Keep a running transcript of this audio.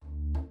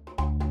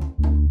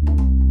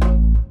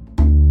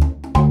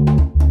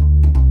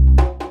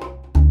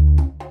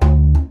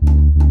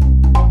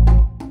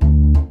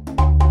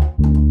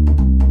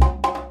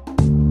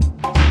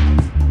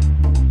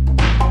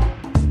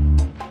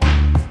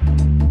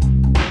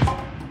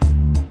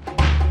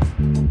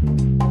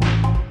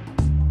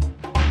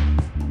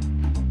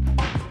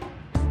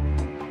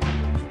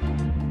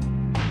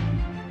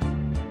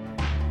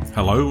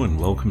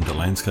welcome to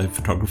Landscape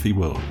Photography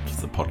World,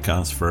 the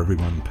podcast for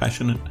everyone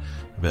passionate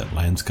about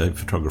landscape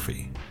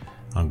photography.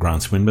 I'm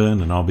Grant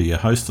Swinburne and I'll be your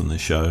host on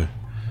this show,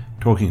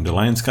 talking to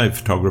landscape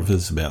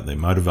photographers about their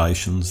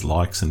motivations,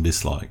 likes and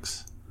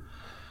dislikes.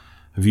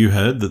 Have you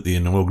heard that the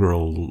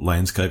inaugural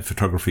Landscape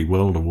Photography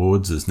World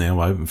Awards is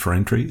now open for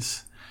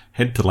entries?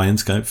 Head to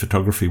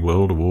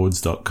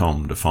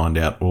landscapephotographywworldawards.com to find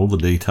out all the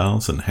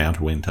details and how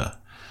to enter.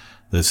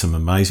 There's some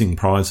amazing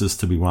prizes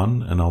to be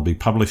won, and I'll be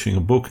publishing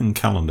a book and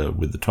calendar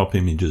with the top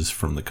images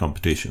from the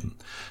competition,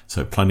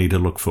 so plenty to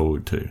look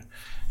forward to.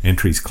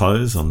 Entries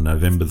close on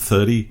November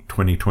 30,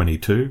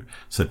 2022,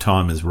 so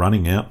time is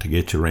running out to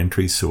get your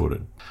entries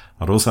sorted.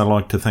 I'd also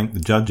like to thank the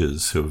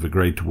judges who have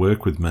agreed to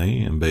work with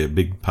me and be a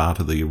big part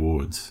of the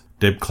awards.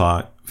 Deb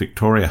Clark,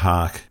 Victoria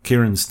Hark,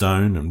 Kieran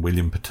Stone and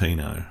William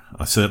Patino.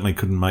 I certainly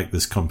couldn't make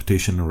this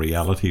competition a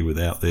reality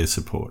without their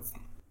support.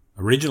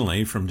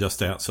 Originally from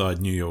just outside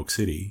New York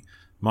City,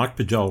 Mike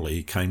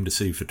Pajoli came to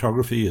see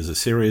photography as a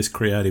serious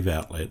creative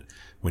outlet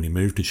when he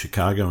moved to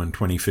Chicago in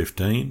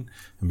 2015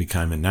 and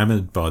became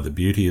enamoured by the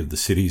beauty of the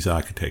city's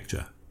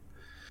architecture.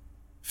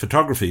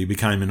 Photography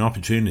became an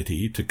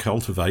opportunity to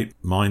cultivate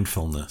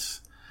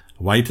mindfulness,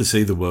 a way to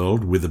see the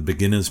world with a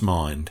beginner's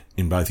mind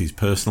in both his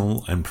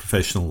personal and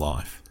professional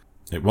life.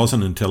 It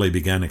wasn't until he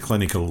began a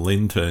clinical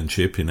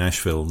internship in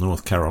Asheville,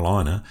 North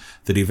Carolina,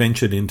 that he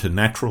ventured into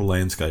natural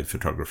landscape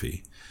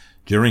photography.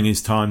 During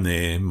his time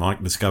there,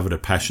 Mike discovered a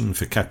passion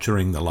for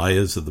capturing the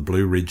layers of the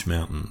Blue Ridge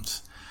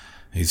Mountains.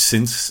 He's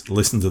since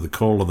listened to the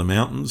call of the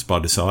mountains by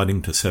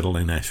deciding to settle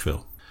in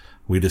Asheville.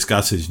 We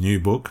discuss his new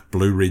book,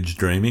 Blue Ridge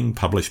Dreaming,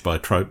 published by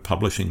Trope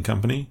Publishing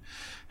Company,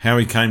 how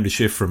he came to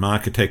shift from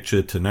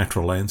architecture to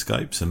natural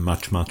landscapes, and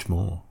much, much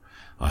more.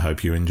 I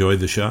hope you enjoy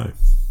the show.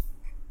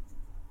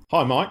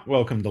 Hi, Mike.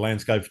 Welcome to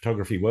Landscape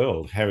Photography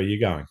World. How are you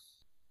going?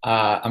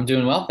 I'm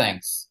doing well,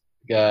 thanks.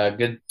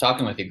 Good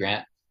talking with you,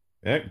 Grant.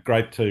 Yeah,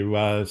 great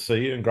to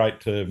see you and great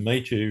to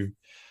meet you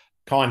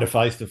kind of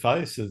face to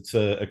face. It's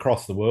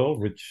across the world,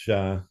 which,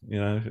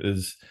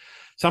 is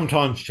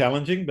sometimes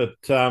challenging, but,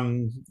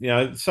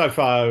 so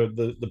far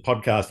the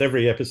podcast,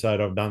 every episode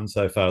I've done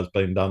so far has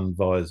been done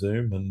via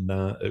Zoom and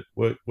it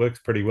works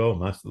pretty well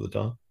most of the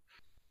time.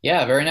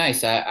 Yeah, very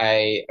nice.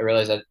 I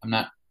realize that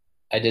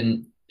I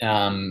didn't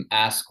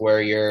ask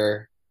where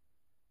you're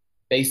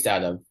based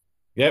out of.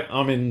 Yep,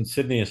 I'm in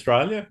Sydney,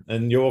 Australia,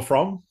 and you're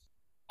from?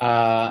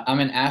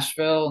 I'm in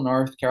Asheville,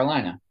 North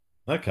Carolina.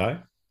 Okay.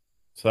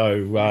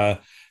 So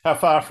how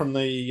far from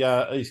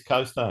the East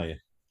Coast are you?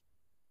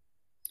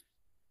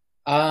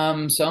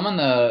 So I'm on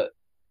the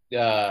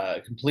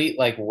complete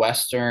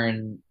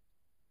western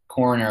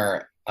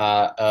corner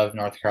of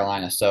North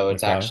Carolina. So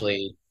it's Okay.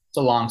 it's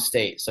a long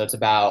state. So it's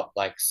about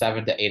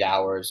 7 to 8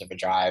 hours of a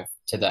drive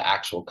to the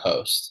actual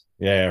coast.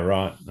 Yeah,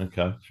 right.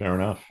 Okay, fair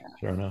enough.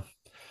 Fair enough.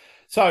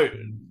 So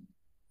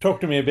talk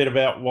to me a bit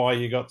about why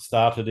you got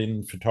started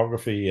in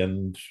photography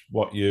and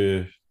what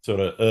your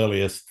sort of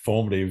earliest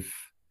formative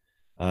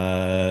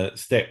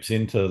steps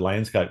into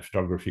landscape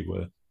photography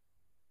were.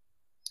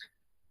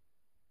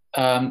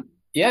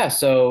 Yeah,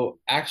 so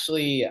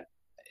actually,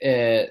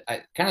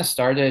 I kind of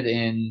started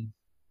in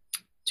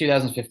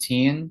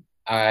 2015.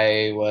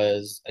 I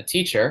was a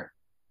teacher,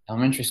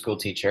 elementary school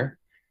teacher,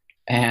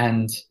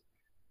 and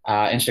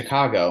in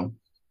Chicago,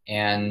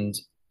 and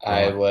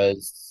I Right.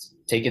 was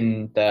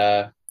taking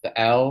the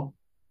L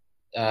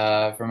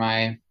for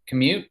my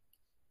commute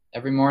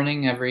every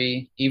morning,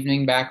 every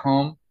evening back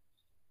home,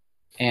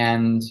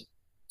 and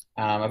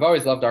I've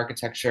always loved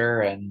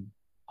architecture, and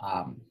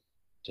um,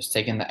 just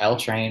taking the L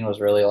train was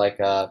really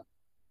I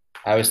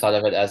always thought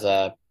of it as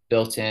a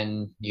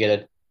built-in, you get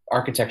an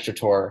architecture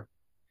tour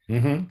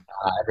Mm-hmm.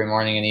 every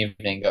morning and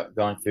evening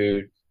going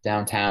through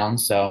downtown.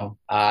 So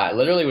I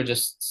literally would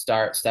just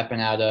start stepping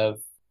out of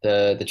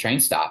the train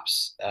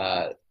stops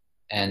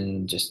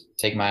and just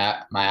take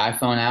my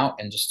iPhone out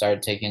and just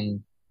started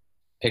taking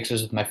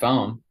pictures with my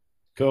phone.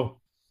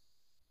 Cool.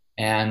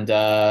 And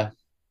then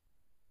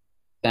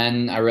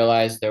I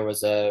realized there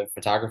was a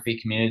photography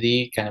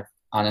community kind of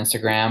on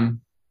Instagram.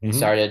 Mm-hmm.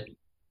 Started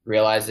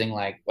realizing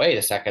wait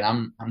a second,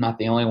 I'm not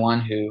the only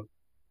one who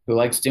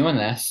likes doing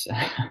this.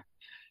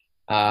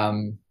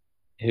 um,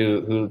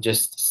 who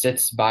just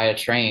sits by a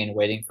train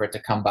waiting for it to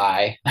come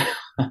by,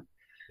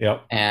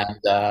 Yep. and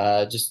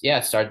just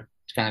started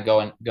kind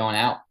of going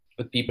out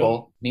with Cool.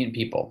 people, meeting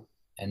people,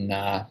 and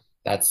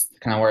that's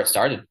kind of where it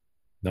started.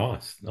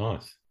 Nice.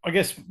 Nice. I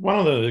guess one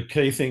of the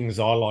key things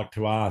I like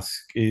to ask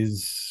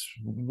is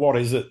what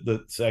is it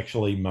that's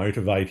actually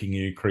motivating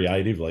you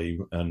creatively,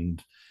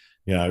 and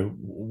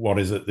what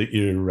is it that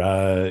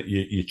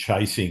you're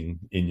chasing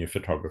in your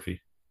photography?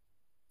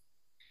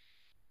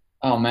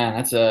 Oh man,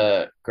 that's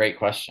a great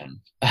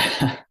question.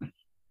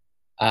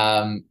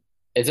 um,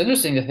 it's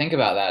interesting to think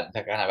about that,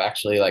 to kind of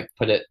actually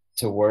put it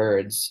to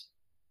words.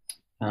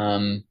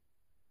 Um,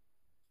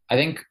 I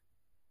think,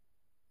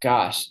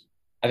 gosh,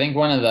 I think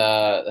one of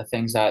the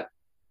things that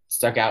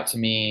stuck out to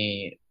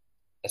me,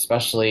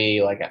 especially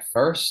at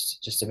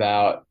first, just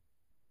about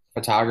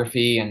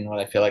photography and what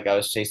I feel like I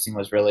was chasing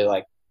was really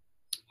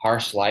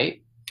harsh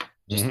light.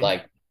 just Hmm.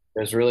 like it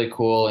was really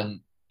cool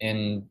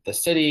in the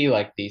city,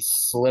 like these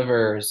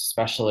slivers,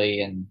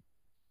 especially in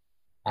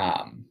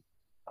um,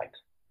 like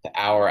the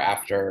hour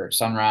after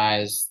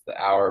sunrise, the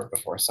hour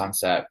before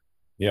sunset.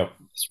 Yep.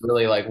 It's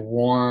really like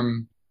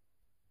warm,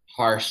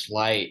 harsh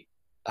light,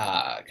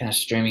 kind of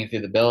streaming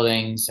through the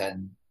buildings,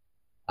 and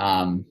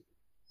um,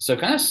 so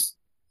kind of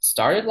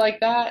started like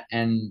that,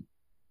 and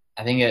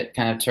I think it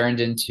kind of turned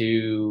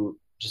into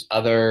just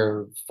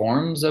other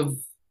forms of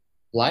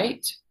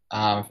light.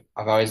 I've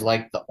always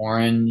liked the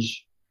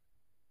orange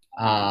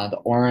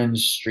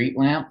street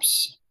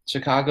lamps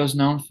Chicago's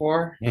known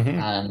for. Hmm. You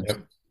Yep.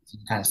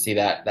 can kind of see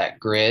that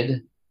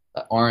grid,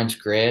 the orange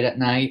grid at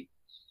night.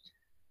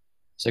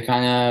 So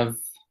kind of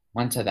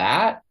went to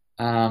that.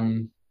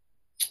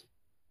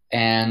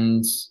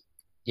 And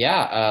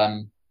yeah,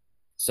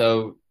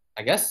 so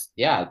I guess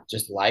yeah,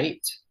 just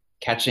light,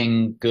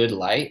 catching good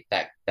light,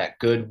 that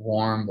good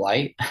warm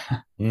light.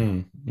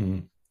 Mm,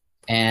 mm.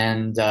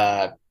 And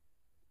I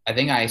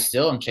think I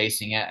still am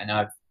chasing it. I know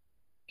I've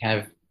kind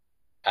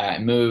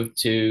of moved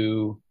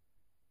to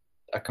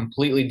a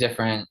completely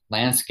different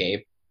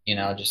landscape,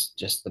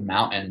 just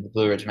the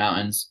Blue Ridge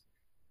Mountains,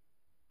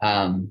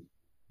 um,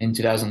 in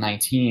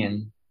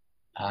 2019,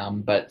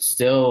 but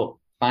still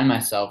find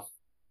myself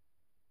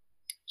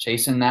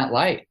chasing that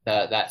light,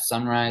 that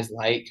sunrise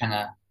light, kind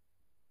of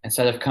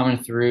instead of coming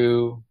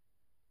through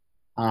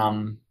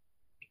um,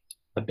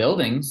 the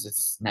buildings,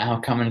 it's now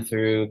coming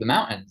through the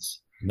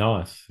mountains.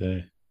 Nice. Yeah.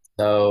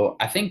 So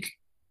I think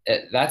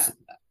that's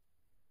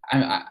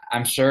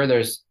I'm sure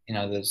there's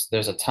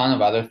a ton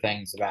of other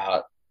things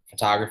about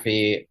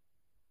photography.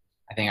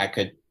 I think I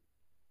could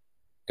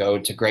go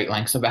to great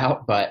lengths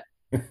about, but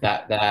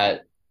that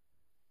that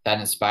that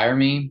inspire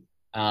me.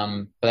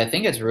 But I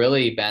think it's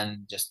really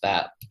been just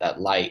that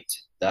light,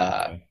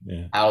 the Okay.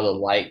 Yeah. how the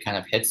light kind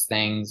of hits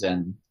things,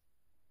 and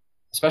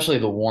especially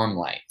the warm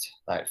light,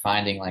 like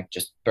finding like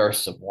just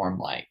bursts of warm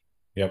light,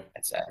 Yep.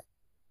 I'd say.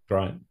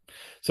 Great.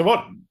 So,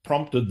 what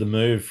prompted the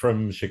move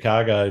from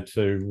Chicago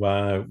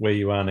to where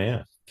you are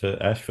now,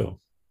 to Asheville?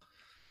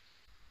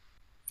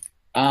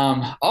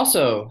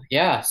 Also,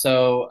 yeah,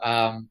 so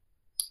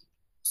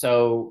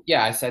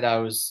yeah, I said I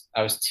was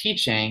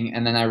teaching,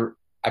 and then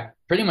I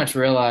pretty much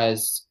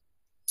realized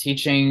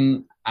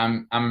teaching.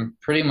 I'm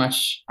pretty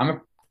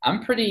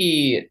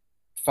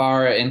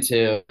far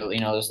into,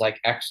 there's like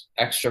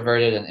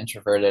extroverted and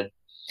introverted.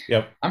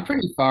 Yep. I'm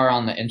pretty far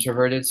on the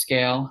introverted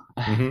scale,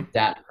 Hmm.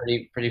 that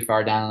pretty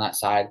far down on that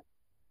side.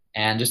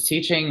 And just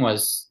teaching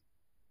was,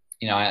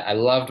 I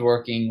loved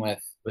working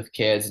with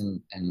kids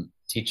and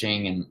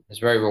teaching, and it was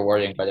very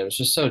rewarding, but it was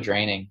just so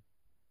draining.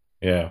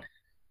 Yeah.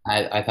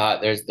 I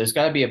thought there's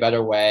got to be a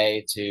better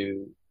way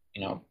to,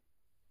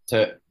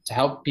 to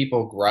help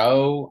people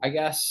grow, I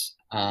guess,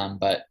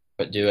 but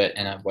do it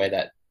in a way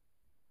that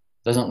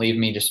doesn't leave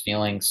me just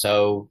feeling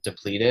so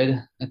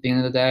depleted at the end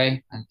of the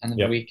day, end of the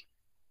Yep. week.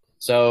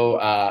 So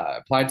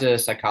applied to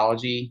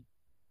psychology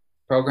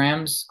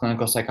programs,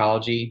 clinical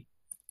psychology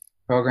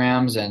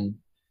programs, and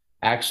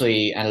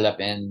actually ended up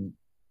in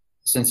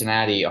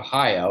Cincinnati,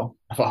 Ohio,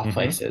 of all Hmm.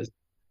 places,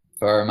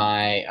 for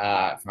my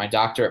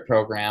doctorate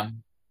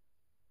program.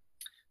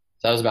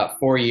 So that was about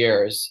 4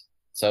 years.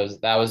 So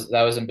that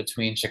was in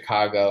between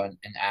Chicago and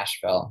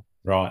Asheville,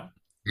 Right.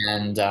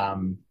 and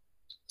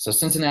so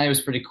Cincinnati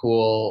was pretty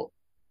cool.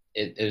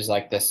 It was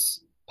like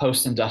this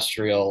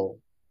post-industrial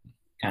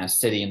kind of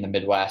city in the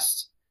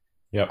Midwest,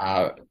 Yep.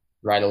 uh,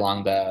 right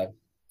along the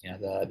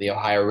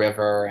Ohio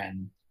River,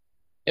 and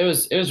it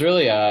was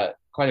really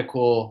quite a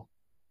cool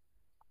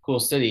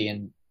city,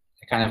 and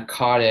I kind of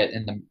caught it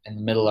in the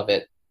middle of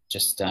it,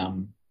 just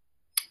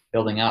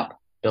building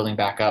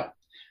back up.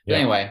 But Yep.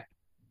 anyway,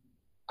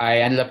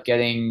 I ended up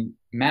getting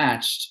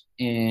matched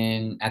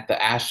in at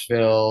the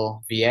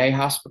Asheville VA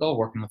hospital,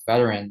 working with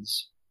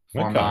veterans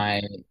for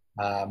Okay.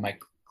 my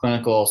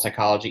clinical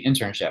psychology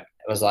internship.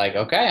 It was like,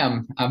 okay,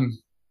 I'm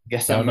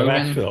guess I'm Going to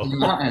moving to Asheville. the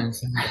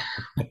mountains.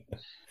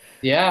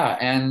 Yeah,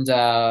 and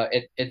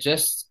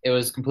it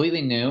was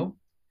completely new.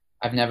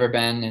 I've never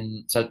been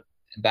in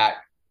that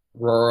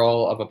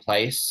rural of a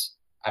place.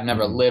 I've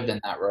never Mm. lived in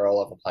that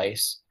rural of a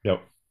place.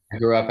 Yep. I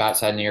grew up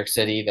outside New York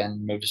City,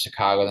 then moved to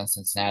Chicago, then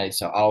Cincinnati.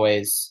 So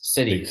always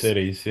Big cities,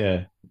 cities.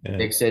 Yeah. Yeah.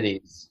 big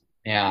cities.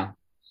 Yeah.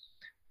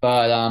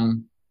 But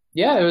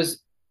yeah, it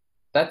was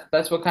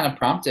that's what kind of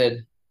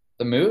prompted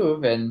the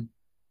move. And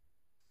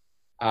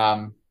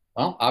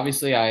well,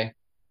 obviously I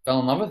fell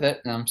in love with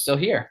it, and I'm still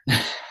here.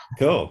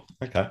 Cool.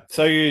 Okay.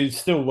 So you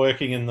still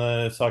working in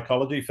the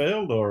psychology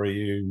field, or are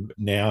you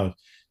now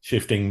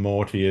shifting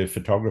more to your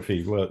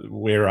photography?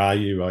 Where are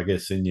you, I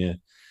guess, in your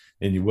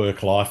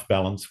work life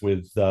balance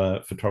with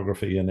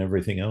photography and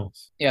everything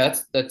else? Yeah,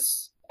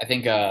 that's I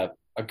think a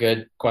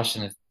good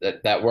question. Is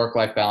that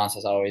work-life balance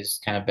has always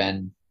kind of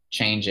been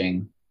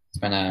changing. It's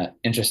been an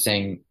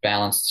interesting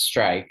balance to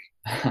strike.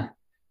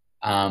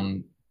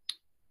 Um,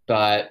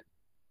 but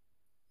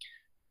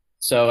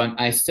so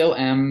I still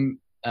am.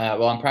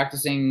 Well, I'm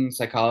practicing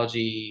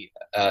psychology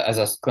as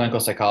a clinical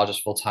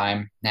psychologist full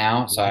time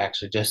now. So I Mhm.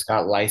 actually just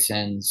got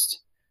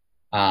licensed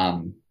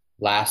um,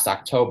 last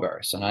October,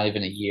 so not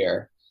even a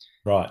year.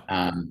 Right.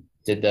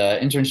 Did the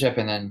internship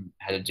and then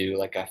had to do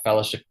like a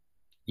fellowship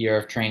year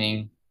of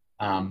training.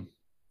 Um,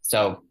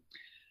 so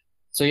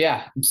so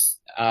yeah,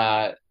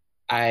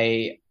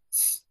 I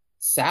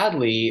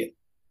sadly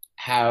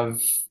have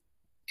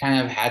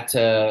kind of had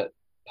to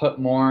put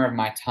more of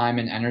my time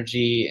and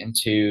energy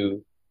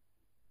into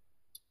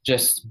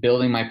just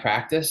building my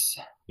practice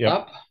Yep.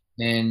 up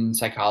in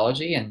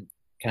psychology and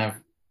kind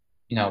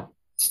of,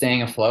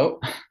 staying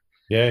afloat.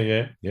 Yeah.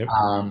 Yeah. Yep.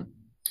 Um,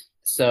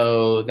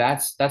 so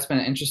that's been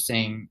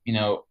interesting,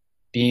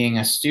 being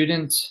a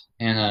student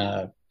and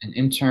an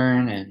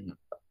intern and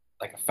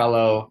like a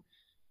fellow.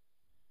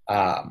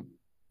 Um,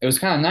 it was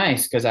kind of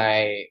nice because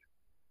I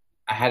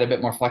had a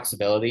bit more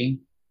flexibility,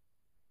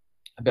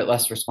 a bit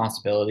less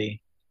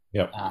responsibility,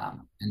 Yep.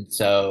 and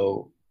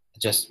so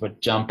just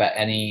would jump at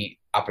any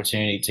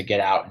opportunity to get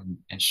out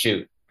and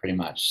shoot, pretty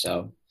much.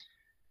 So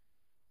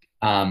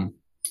um,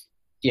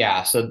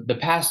 yeah, so the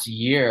past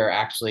year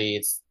actually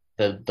it's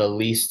the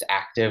least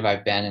active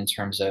I've been in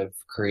terms of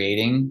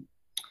creating.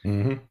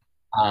 Mm-hmm.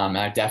 And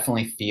I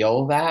definitely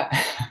feel that.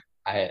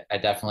 I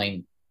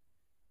definitely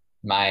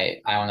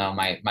I don't know,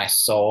 my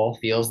soul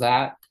feels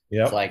that.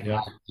 It's Yep. like,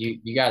 Yep.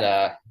 you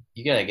gotta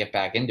get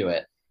back into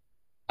it.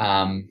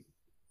 Um,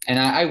 and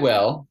I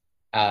will.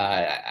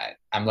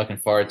 I'm looking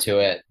forward to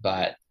it,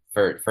 but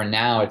for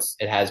now,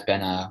 it has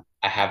been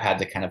I have had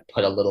to kind of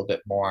put a little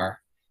bit more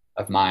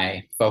of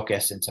my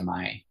focus into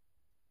my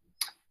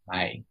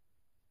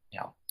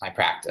my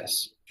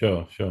practice.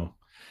 Sure. Sure.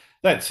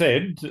 That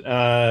said,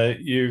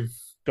 you've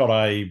got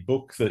a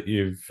book that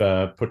you've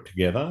put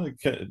together.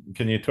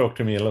 Can you talk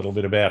to me a little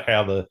bit about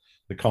how the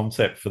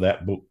concept for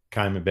that book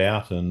came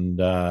about, and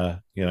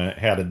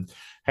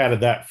how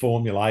did that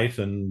formulate,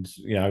 and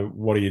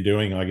what are you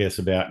doing, I guess,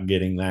 about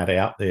getting that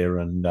out there,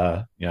 and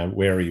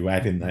where are you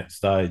at in that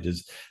stage?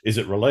 Is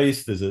it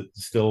released? Is it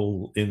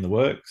still in the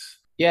works?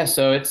 Yeah,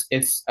 so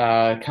it's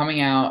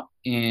coming out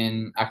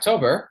in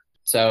October,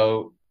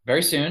 so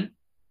very soon.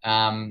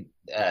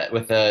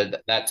 With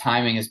that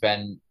timing has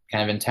been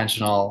kind of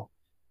intentional.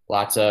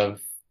 Lots of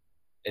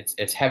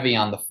it's heavy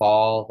on the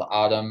fall, the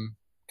autumn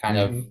kind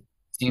of Hmm.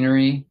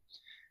 scenery.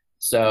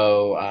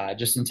 So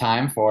just in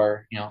time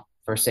for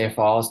first day of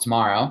fall is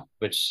tomorrow,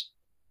 which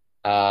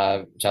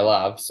I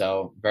love.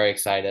 So very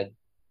excited.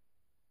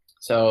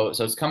 So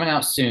it's coming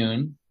out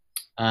soon.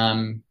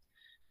 Um,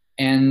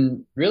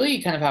 and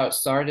really, kind of how it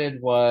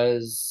started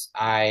was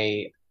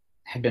I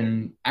had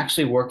been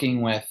actually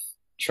working with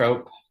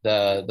Trope,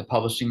 the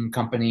publishing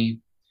company.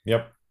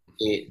 Yep.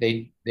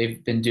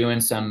 They've been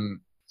doing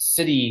some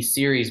city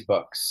series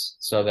books,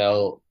 so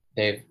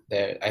I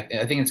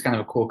think it's kind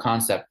of a cool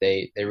concept.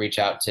 They reach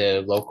out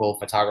to local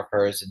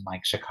photographers in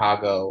like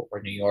Chicago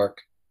or New York,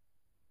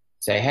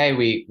 say, hey,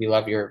 we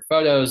love your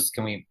photos.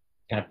 Can we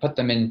kind of put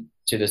them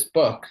into this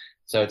book?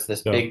 So it's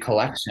this Sure. big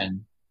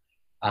collection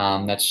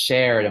that's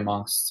shared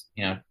amongst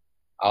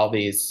all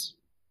these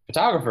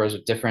photographers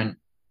with different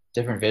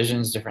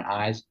visions, different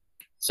eyes.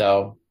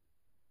 So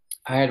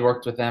I had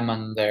worked with them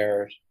on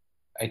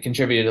I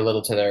contributed a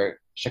little to their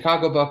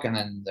Chicago book and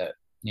then the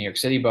New York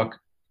City book,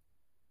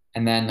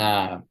 and then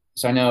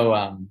so I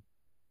know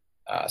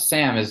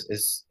Sam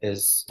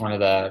is one of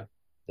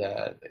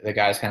the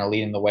guys kind of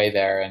leading the way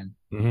there, and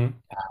Hmm.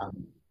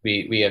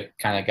 we have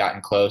kind of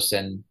gotten close,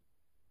 and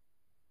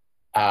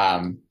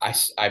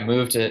I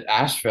moved to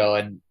Asheville,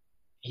 and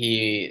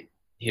he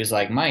was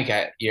like, Mike,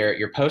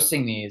 you're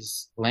posting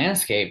these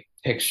landscape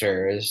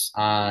pictures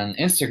on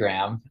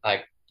Instagram.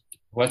 Like,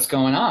 what's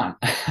going on?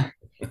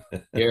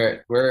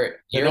 They're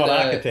You're not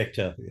the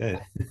architecture.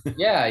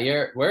 Yeah.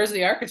 yeah, where's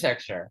the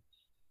architecture?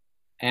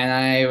 And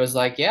I was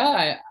like,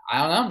 yeah, I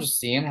don't know. I'm just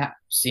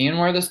seeing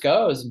where this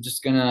goes. I'm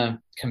just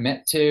gonna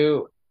commit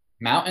to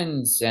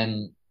mountains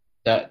and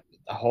the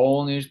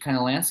whole new kind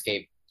of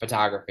landscape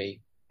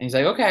photography. And he's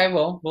like, okay,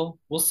 well,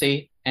 we'll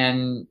see.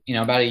 And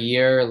about a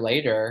year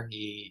later,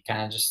 he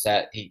kind of just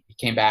said he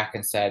came back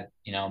and said,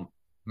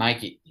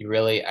 Mike, you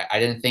really, I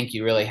didn't think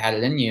you really had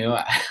it in you.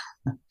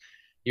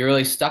 You're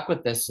really stuck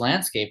with this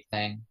landscape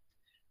thing.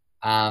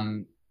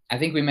 Um, I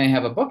think we may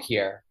have a book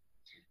here.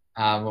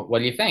 What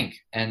do you think?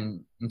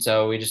 And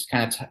so we just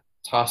kind of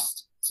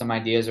tossed some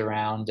ideas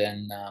around,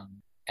 and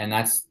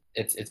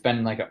it's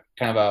been like a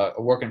kind of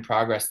a work in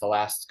progress the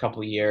last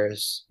couple of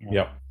years.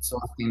 Yep.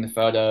 Selecting the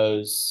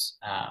photos,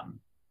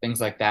 things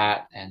like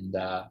that, and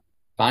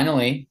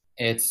finally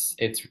it's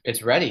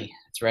ready.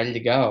 It's ready to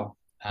go.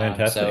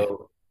 Fantastic.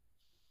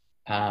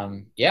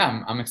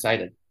 Yeah, I'm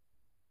excited.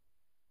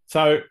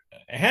 So,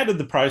 how did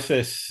the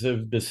process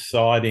of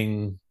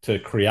deciding to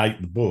create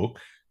the book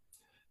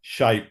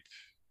shape,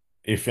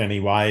 if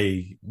any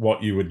way,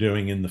 what you were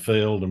doing in the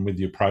field and with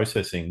your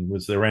processing?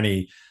 Was there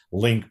any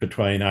link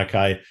between,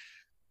 okay,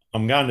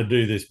 I'm going to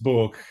do this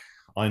book,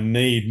 I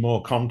need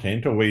more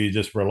content, or were you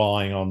just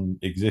relying on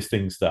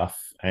existing stuff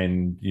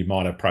and you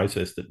might have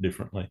processed it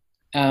differently?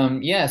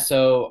 Yeah,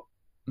 so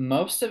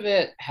most of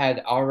it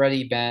had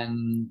already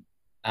been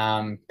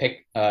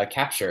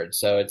captured,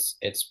 so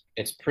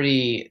it's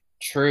pretty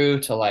true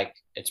to like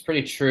it's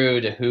pretty true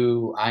to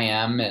who I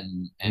am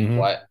and Hmm.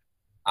 what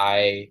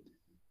I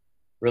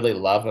really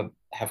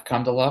have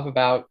come to love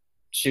about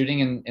shooting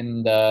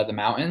in the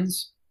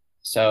mountains.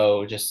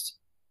 So just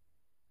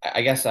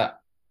I guess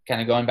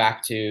kind of going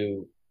back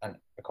to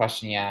a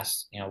question you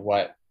asked,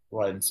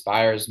 what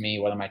inspires me,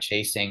 what am I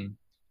chasing?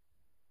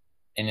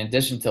 In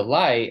addition to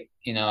light,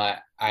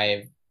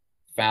 I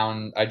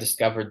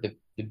discovered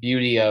the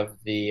beauty of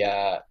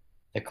the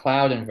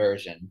cloud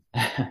inversion.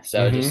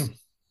 So just Hmm.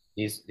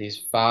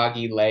 these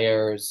foggy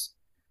layers,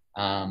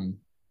 um,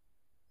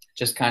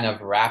 just kind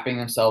of wrapping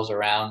themselves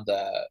around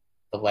the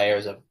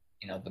layers of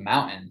the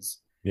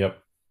mountains.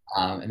 Yep.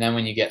 And then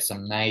when you get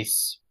some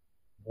nice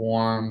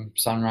warm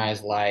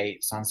sunrise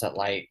light, sunset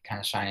light kind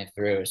of shining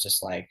through, it's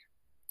just like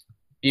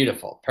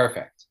beautiful,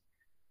 perfect.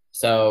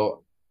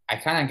 So I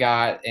kind of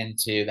got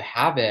into the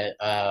habit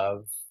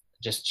of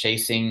just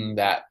chasing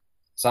that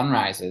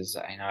sunrises.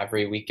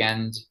 Every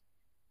weekend,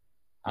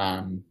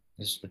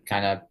 just would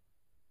kind of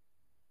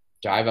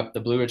drive up the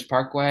Blue Ridge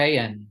Parkway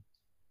and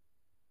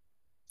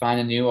find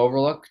a new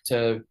overlook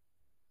to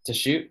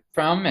shoot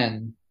from,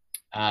 and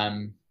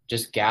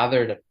just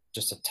gathered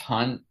just a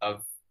ton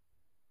of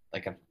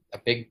like a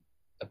big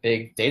a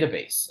big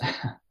database,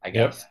 I Yep.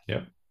 guess.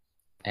 Yep.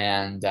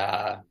 And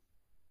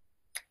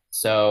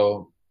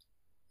so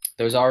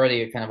there's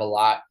already kind of a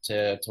lot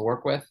to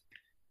work with.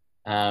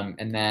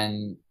 And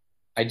then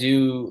I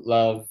do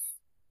love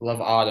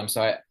autumn.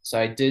 So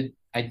I did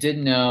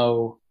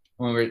know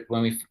when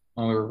we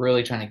were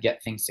really trying to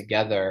get things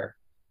together,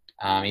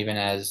 even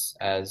as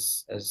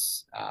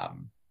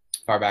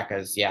far back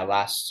as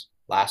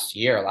last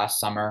year, last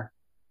summer,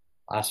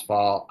 last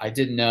fall, I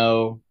did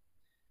know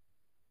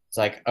it's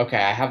like, okay,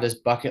 I have this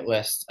bucket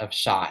list of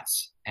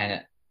shots,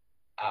 and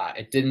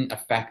it didn't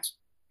affect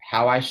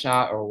how I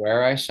shot or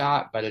where I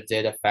shot, but it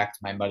did affect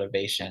my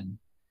motivation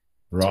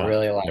to Right.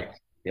 really like Yep.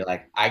 be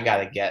like, I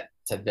gotta get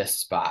to this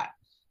spot.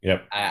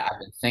 Yep. I've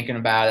been thinking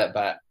about it,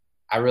 but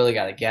I really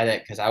gotta get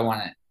it because I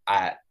want it.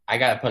 I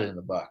gotta put it in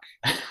the book.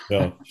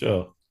 Sure.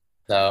 Sure.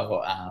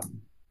 So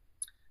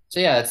so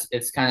yeah,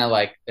 it's kind of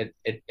like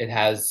it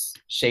has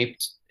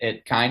shaped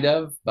it kind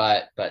of,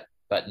 but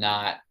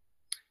not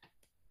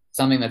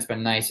something that's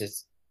been nice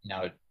is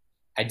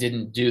I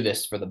didn't do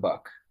this for the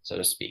book, so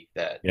to speak.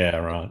 Yeah.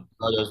 The Right.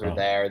 photos were Right.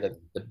 there.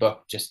 The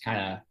book just kind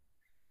of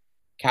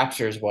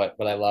captures what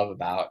I love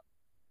about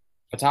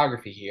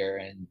photography here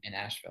in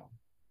Asheville.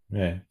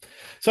 Yeah.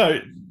 So,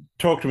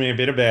 talk to me a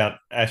bit about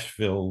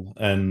Asheville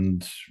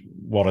and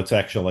what it's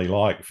actually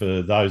like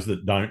for those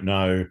that don't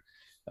know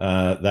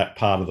that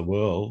part of the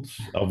world.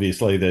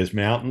 Obviously, there's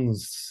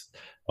mountains.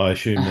 I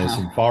assume there's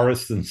some Uh-huh.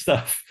 forests and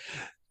stuff.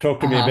 Talk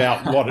to me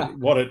about Uh-huh.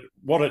 what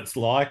it's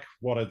like.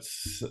 What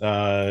it's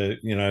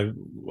what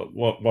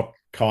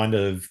kind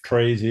of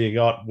trees you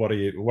got. What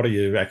are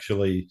you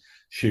actually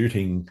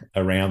shooting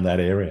around that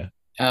area?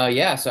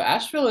 Yeah, so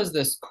Asheville is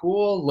this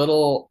cool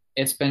little,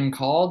 it's been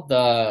called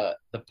the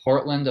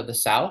Portland of the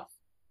South.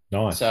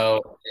 Nice.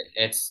 So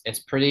it's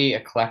pretty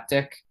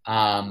eclectic.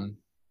 A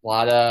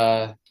lot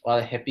of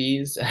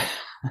hippies.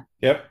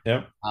 Yep.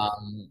 Yep.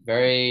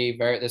 Very,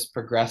 very this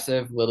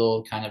progressive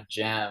little kind of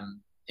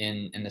gem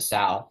in the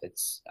South.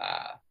 It's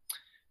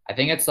I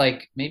think it's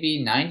like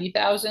maybe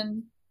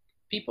 90,000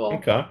 people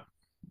Okay.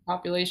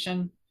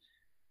 population.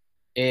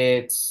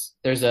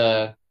 There's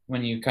a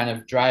when you kind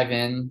of drive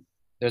in,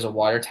 there's a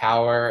water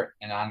tower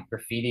and on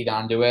graffitied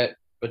onto it.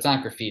 But it's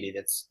not graffitied.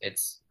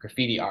 It's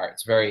graffiti art.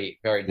 It's very,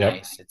 very Yep.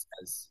 nice. It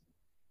says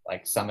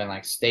like something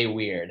like "Stay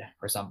Weird"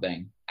 or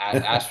something.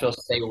 Asheville,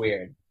 stay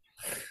weird,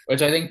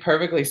 which I think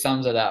perfectly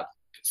sums it up,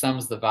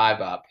 sums the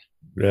vibe up.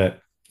 Right.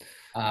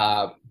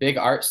 Big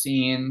art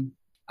scene,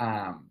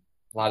 a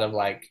lot of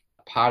like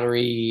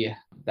pottery,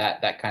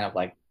 that kind of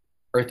like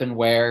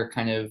earthenware,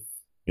 kind of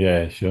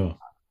Yeah, sure.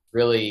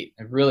 really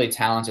really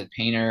talented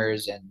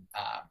painters, and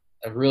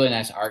a really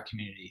nice art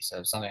community.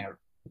 So something I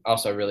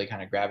also really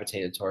kind of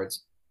gravitated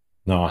towards.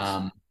 Nice.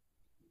 Um,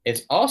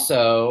 it's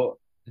also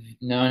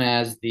known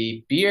as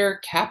the beer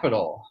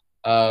capital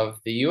of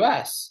the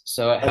U.S.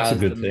 So it That's a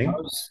has the good thing.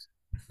 most,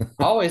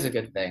 always a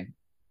good thing.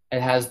 It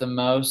has the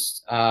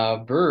most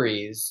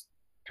breweries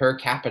per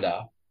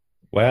capita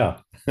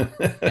Wow. in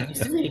the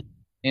city,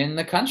 in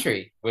the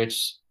country,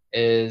 which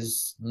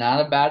is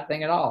not a bad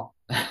thing at all.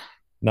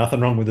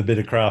 Nothing wrong with a bit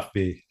of craft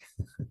beer.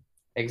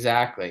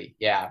 Exactly.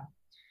 Yeah.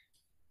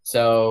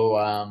 So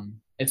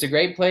it's a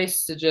great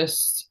place to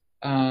just,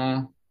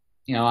 on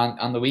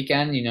the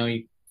weekend,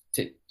 you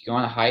go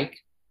on a hike,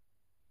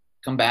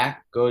 come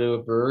back, go to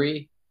a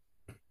brewery.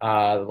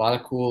 A lot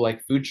of cool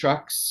like food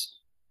trucks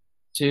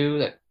too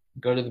that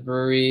go to the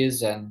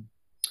breweries, and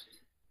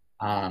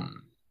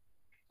um,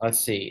 let's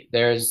see,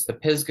 there's the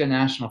Pisgah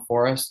National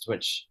Forest,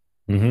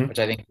 Hmm. which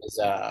I think is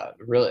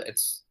really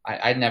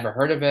I'd never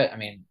heard of it. I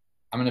mean,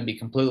 I'm gonna be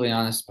completely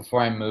honest.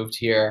 Before I moved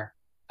here,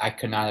 I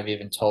could not have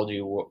even told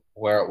you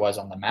where it was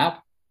on the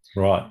map.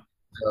 Right.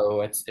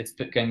 So it's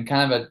been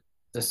kind of a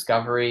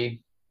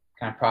discovery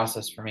kind of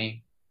process for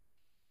me.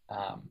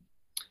 Um,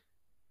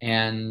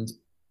 and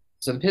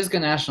So the Pisgah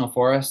National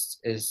Forest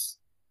is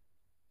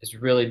has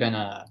really been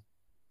a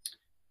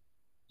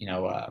you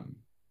know a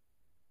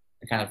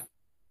kind of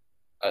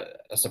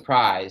a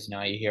surprise. You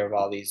know, you hear of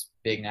all these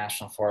big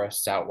national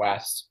forests out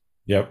west,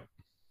 Yep.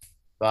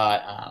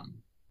 but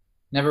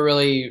never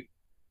really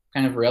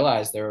kind of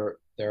realized there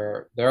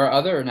are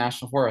other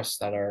national forests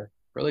that are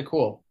really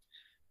cool.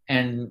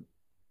 And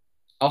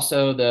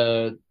also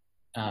the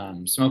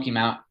Smoky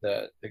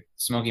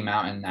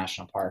Mountain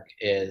National Park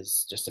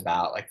is just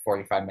about like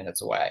 45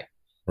 minutes away.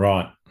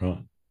 Right.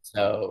 Right.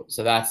 So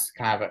that's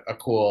kind of a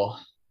cool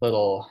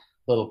little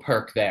little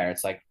perk there.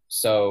 It's like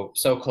so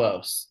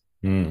close.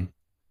 Mm.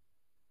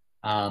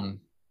 Um,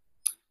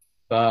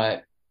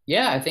 but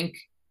yeah, I think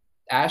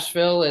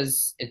Asheville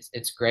is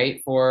it's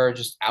great for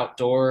just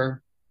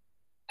outdoor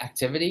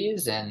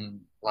activities, and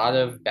a lot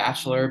of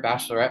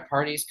bachelorette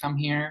parties come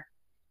here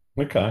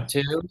Okay.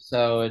 too.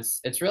 So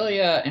it's really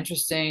a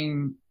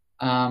interesting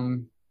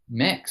um,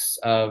 mix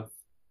of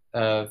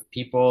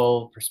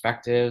people,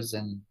 perspectives,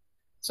 and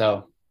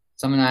so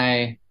something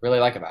I really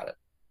like about it.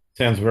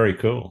 Sounds very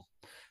cool.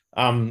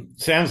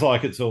 Sounds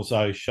like it's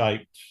also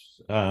shaped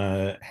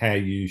how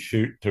you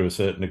shoot to a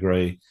certain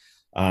degree.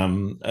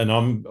 And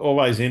I'm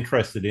always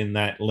interested in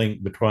that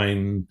link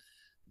between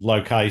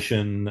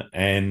location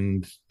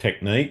and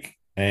technique,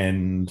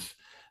 and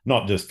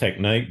not just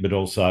technique, but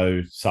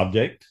also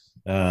subject.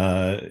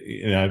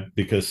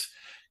 Because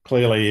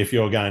clearly, if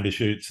you're going to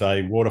shoot,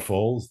 say,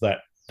 waterfalls, that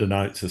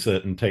denotes a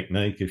certain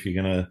technique. If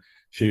you're going to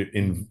shoot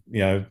in,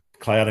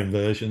 cloud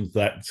inversions,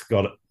 that's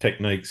got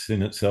techniques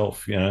in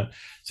itself.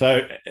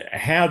 So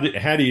how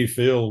do you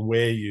feel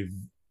where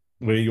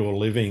you're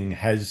living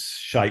has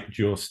shaped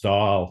your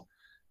style?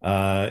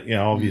 Mm.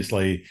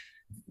 Obviously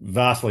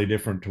vastly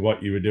different to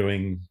what you were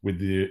doing with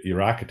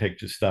your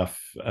architecture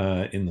stuff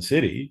in the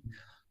city.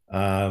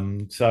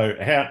 So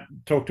how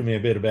talk to me a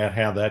bit about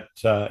how that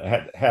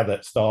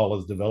style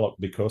has developed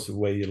because of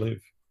where you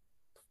live.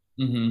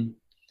 Hmm.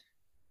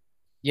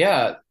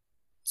 Yeah.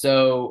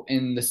 So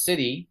in the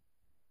city,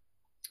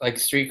 like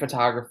street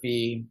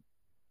photography,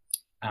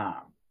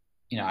 um,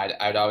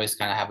 I'd always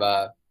kind of have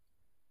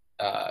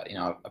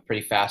a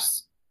pretty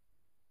fast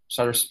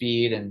shutter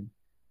speed and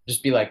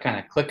just be like kind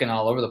of clicking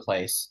all over the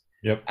place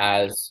Yep.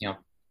 as,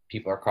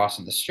 people are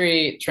crossing the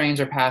street, trains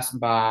are passing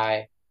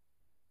by,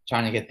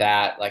 trying to get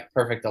that like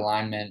perfect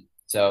alignment.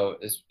 So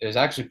it was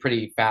actually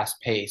pretty fast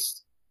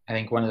paced. I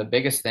think one of the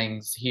biggest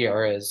things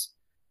here is,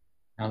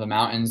 the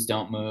mountains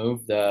don't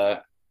move,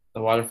 the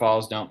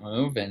waterfalls don't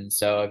move, and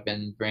so I've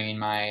been bringing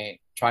my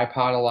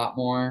tripod a lot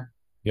more,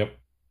 Yep.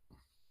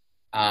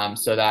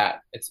 so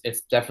that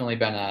it's definitely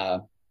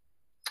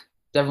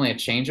a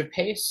change of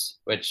pace,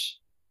 which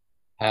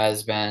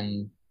has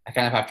been I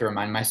kind of have to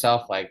remind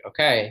myself like,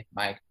 okay,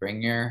 Mike,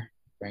 bring your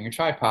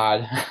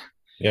tripod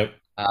Yep.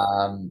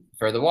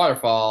 for the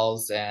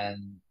waterfalls,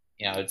 and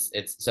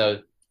it's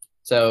so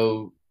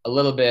a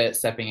little bit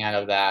stepping out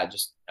of that,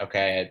 just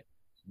okay,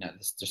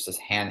 this just this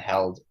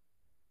handheld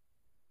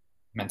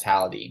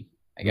mentality,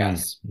 I Mm,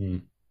 guess,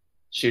 mm,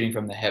 shooting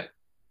from the hip,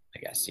 I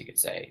guess you could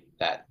say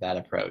that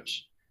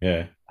approach.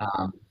 yeah.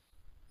 Um,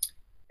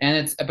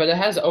 and but it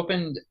has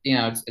opened,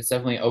 it's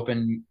definitely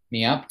opened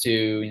me up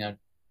to,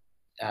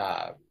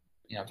 uh,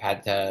 I've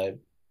had to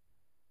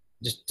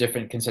just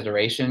different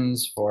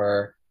considerations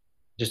for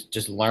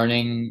just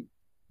learning,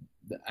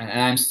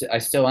 and I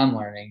still am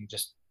learning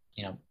just,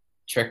 you know,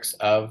 tricks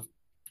of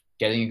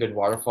getting a good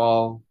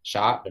waterfall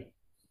shot.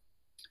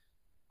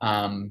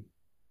 Um,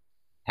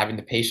 Having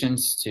the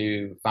patience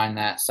to find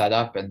that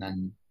setup and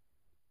then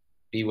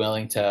be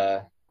willing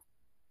to,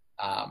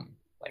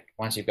 like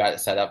once you've got it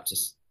set up,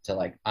 just to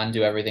like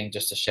undo everything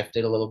just to shift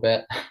it a little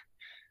bit.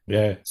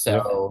 Yeah. Yep.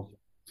 So,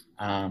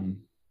 um,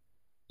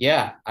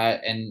 yeah,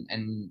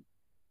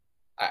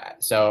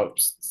 so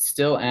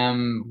still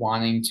am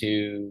wanting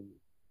to,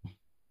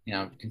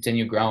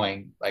 continue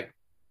growing. Like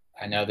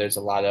I know there's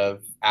a lot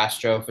of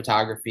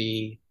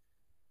astrophotography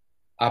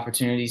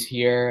opportunities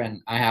here,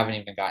 and I haven't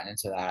even gotten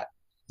into that.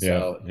 Yeah.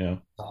 So Yeah.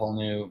 it's a whole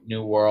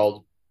new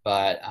world.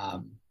 But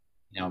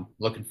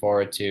looking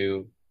forward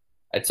to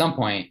at some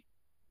point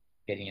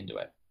getting into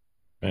it.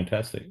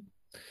 Fantastic.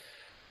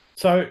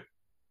 So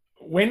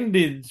when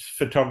did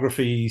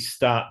photography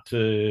start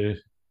to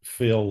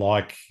feel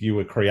like you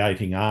were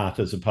creating art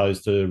as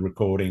opposed to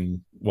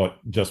recording what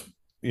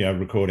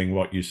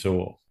you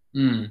saw?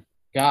 Mm,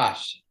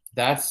 gosh,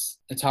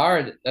 it's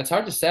hard. That's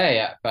hard to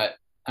say, but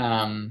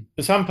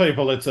For some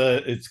people,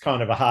 it's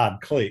kind of a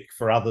hard click.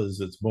 For others,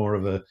 it's more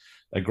of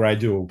a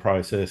gradual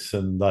process,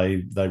 and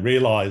they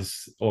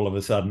realize all of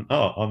a sudden,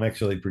 oh, I'm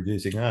actually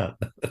producing art.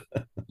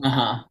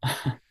 uh-huh.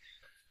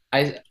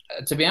 I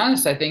to be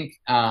honest, I think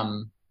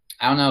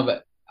I don't know,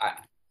 but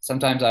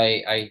sometimes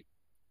I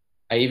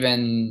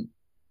even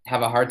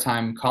have a hard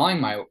time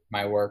calling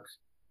my work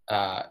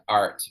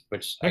art,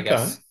 which I Okay.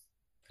 guess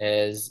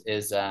is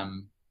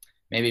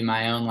maybe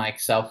my own like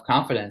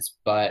self-confidence.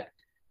 But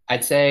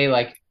I'd say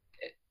like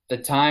the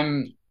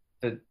time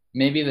the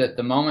maybe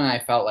the moment I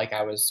felt like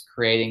I was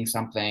creating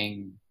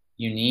something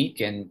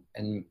unique and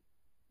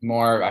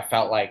more, I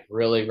felt like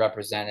really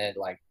represented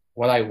like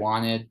what I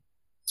wanted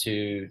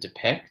to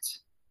depict.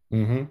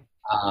 Mm-hmm.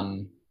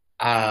 Um,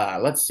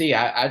 let's see,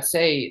 I'd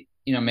say,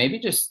 maybe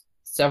just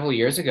several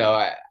years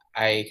ago,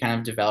 I kind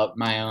of developed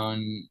my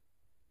own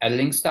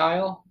editing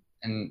style.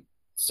 And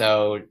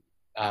so,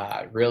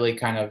 really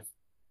kind of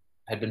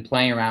had been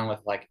playing around with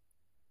like,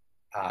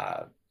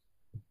 uh,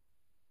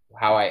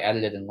 how I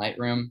edited in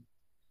Lightroom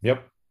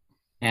Yep.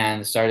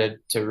 and started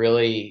to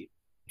really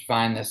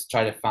try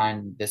to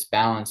find this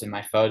balance in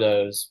my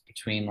photos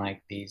between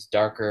like these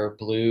darker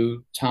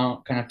blue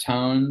tone kind of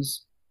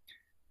tones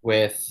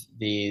with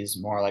these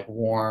more like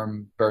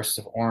warm bursts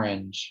of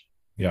orange.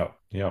 Yep.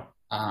 Yep.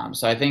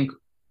 So I think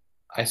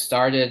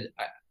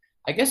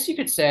I guess you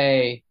could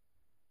say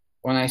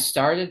when I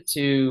started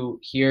to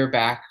hear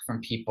back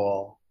from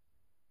people,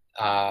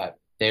 uh,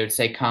 they would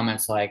say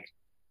comments like,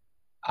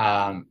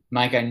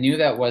 Mike, I knew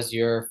that was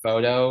your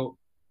photo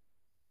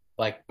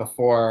like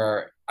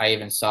before I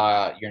even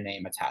saw your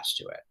name attached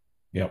to it,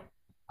 Yep.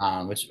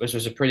 which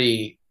was a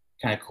pretty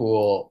kind of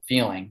cool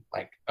feeling.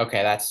 Like,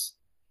 okay, that's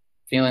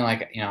feeling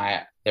like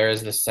there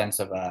is this sense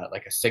of a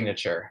like a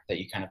signature that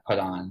you kind of put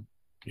on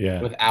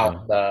Yeah.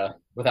 Yeah.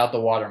 without the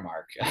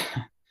watermark.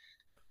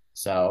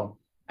 So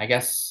I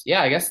guess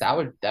that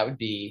would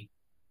be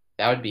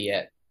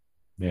it.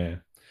 Yeah.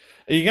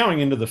 Are you going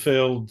into the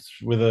field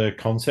with a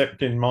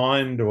concept in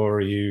mind, or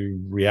are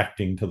you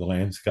reacting to the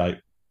landscape?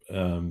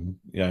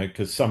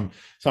 Because some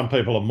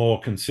people are more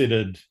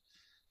considered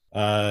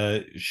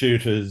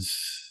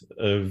shooters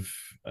of,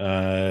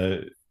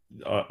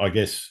 I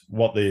guess,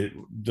 what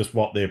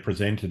they're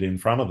presented in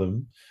front of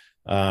them,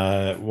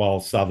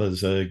 whilst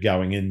others are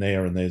going in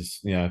there and there's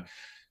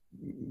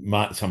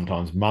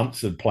sometimes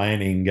months of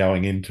planning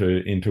going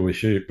into a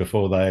shoot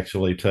before they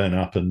actually turn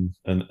up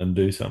and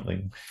do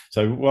something.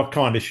 So what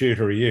kind of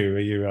shooter are you? Are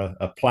you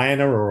a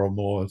planner or a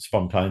more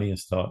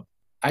spontaneous type?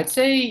 I'd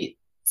say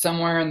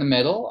somewhere in the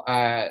middle.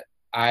 I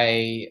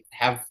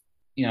have,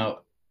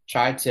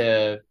 tried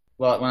to,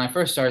 well, when I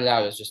first started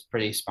out, it was just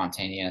pretty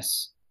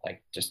spontaneous,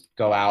 like just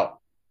go out,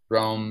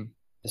 roam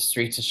the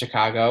streets of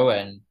Chicago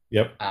and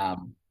Yep.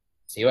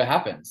 see what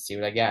happens, see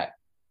what I get.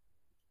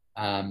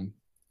 Um,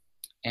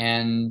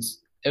 and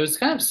it was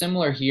kind of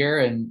similar here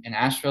in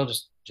Asheville,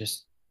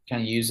 just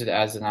kind of use it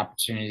as an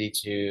opportunity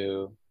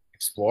to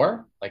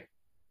explore. Like,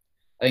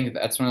 I think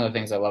that's one of the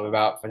things I love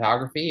about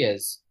photography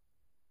is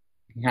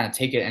you can kind of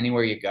take it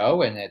anywhere you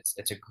go, and it's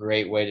a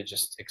great way to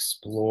just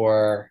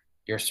explore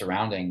your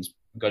surroundings,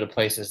 go to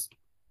places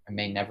I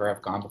may never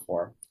have gone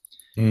before.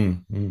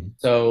 Mm, mm.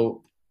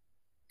 So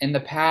in the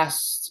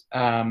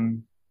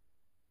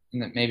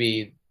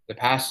maybe the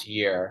past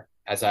year,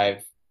 as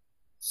I've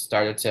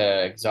started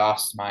to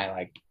exhaust my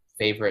like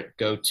favorite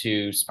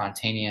go-to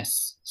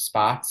spontaneous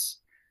spots,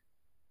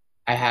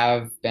 I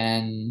have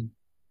been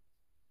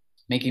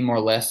making more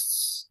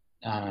lists,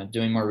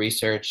 doing more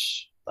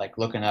research, like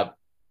looking up,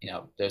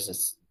 there's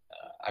this,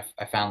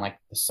 I found like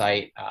the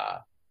site, I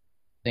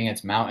think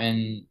it's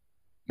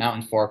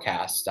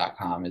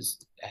mountainforecast.com has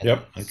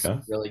Yep. Okay.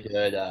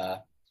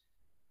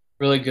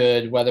 really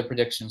good weather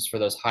predictions for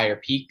those higher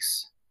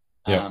peaks.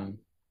 Yep.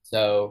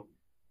 So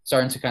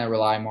starting to kind of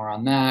rely more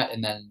on that,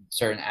 and then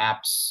certain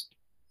apps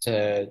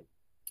to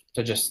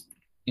just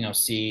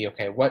see,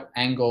 okay, what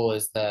angle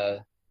is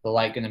the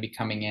light going to be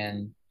coming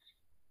in,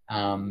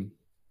 and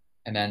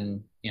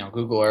then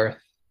Google Earth,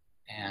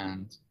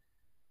 and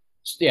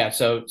yeah,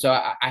 so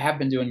I have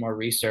been doing more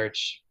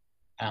research,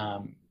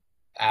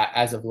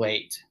 as of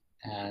late,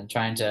 and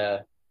trying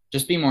to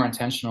just be more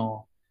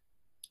intentional,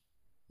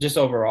 just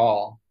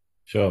overall.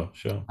 Sure.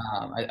 Sure.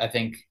 I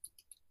think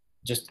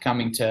just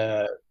coming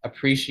to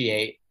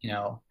appreciate,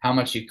 how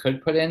much you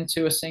could put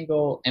into a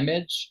single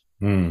image.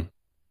 Mm.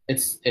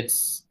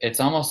 It's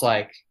almost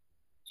like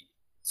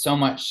so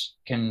much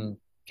can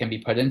be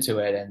put into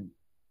it, and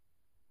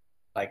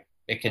like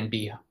it can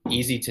be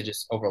easy to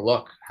just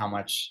overlook how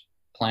much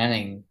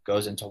planning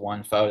goes into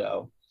one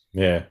photo.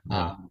 Yeah.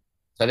 Yeah.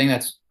 So I think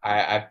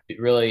I've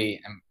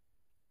really am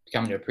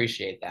coming to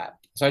appreciate that.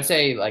 So I'd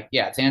say, like,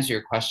 yeah, to answer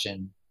your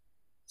question,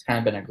 it's kind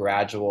of been a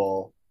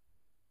gradual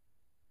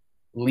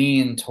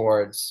lean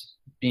towards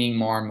being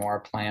more and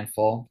more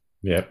planful.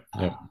 Yep.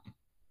 Yep. Um,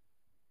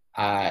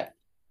 uh,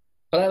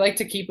 but I like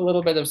to keep a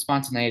little bit of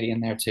spontaneity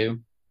in there too.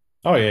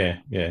 Oh yeah.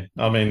 Yeah.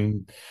 I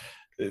mean,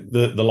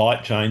 the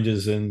light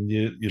changes and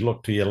you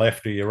look to your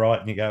left or your right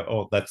and you go,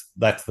 oh,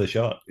 that's the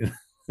shot.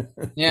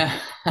 Yeah.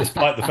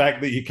 Despite the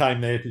fact that you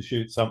came there to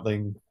shoot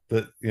something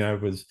that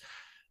was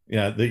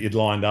that you'd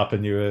lined up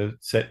and you were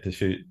set to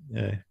shoot.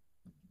 Yeah.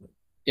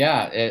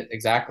 Yeah,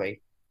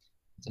 exactly.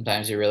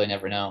 Sometimes you really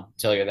never know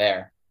until you're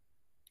there.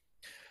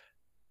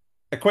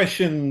 A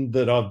question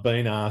that I've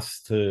been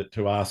asked to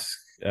ask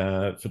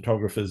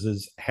photographers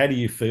is, how do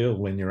you feel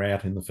when you're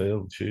out in the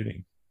field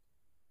shooting?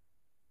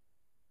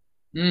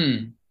 Hmm.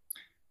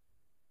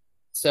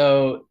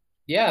 So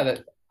yeah,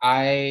 that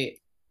I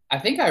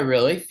think I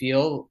really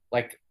feel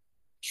like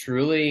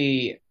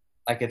truly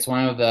like it's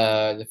one of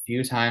the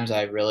few times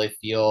I really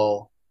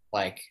feel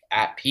like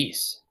at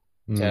peace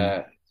Mm.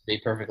 to be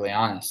perfectly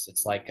honest.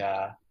 It's like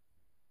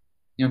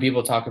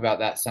people talk about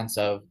that sense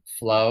of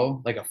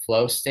flow, like a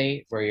flow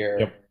state where you're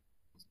Yep.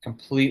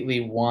 completely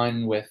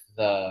one with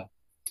the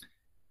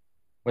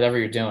whatever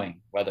you're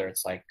doing, whether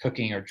it's like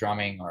cooking or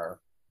drumming or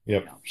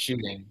Yep.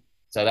 shooting.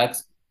 So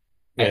that's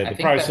Yeah, I the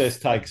think process that's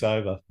takes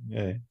over.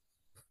 Yeah.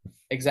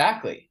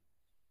 exactly,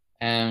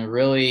 and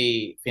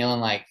really feeling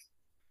like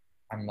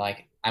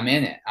I'm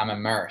in it, I'm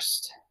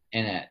immersed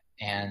in it,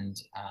 and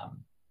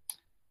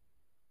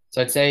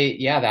so I'd say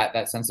yeah,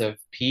 that sense of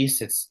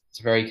peace. It's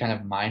very kind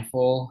of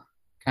mindful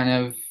kind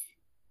of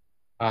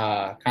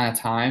kind of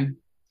time,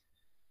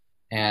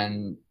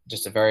 and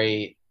just a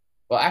very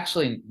well.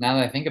 Actually, now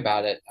that I think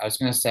about it, I was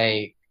going to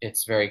say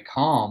it's very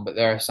calm, but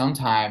there are some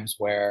times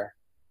where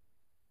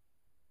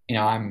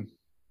I'm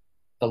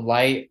the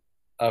light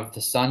of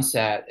the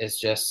sunset is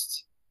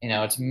just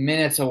it's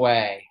minutes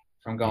away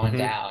from going Hmm.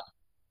 down,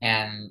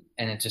 and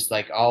it just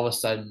like all of a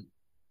sudden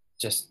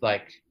just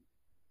like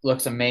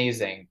looks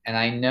amazing, and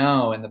I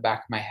know in the back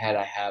of my head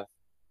I have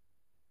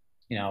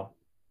you know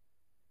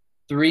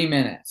 3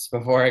 minutes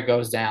before it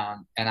goes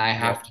down, and I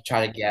have Yep. to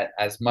try to get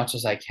as much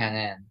as I can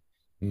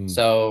in. Mm.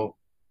 So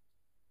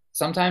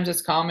sometimes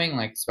it's calming,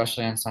 like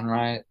especially on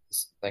sunrise,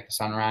 like a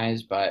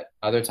sunrise, but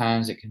other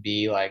times it can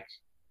be like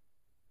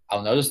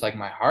I'll notice like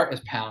my heart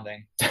is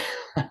pounding.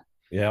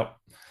 Yep.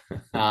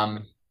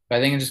 um, but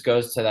I think it just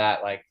goes to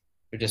that like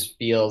it just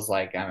feels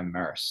like I'm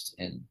immersed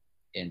in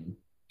in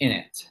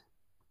it.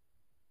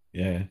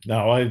 Yeah.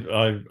 No,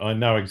 I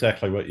know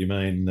exactly what you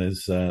mean.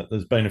 There's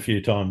been a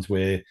few times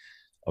where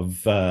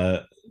I've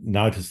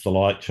noticed the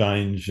light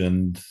change,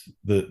 and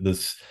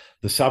the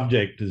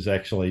subject has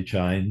actually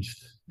changed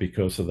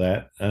because of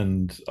that.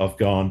 And I've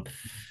gone,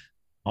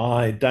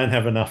 I don't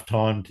have enough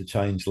time to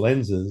change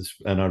lenses,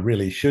 and I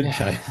really should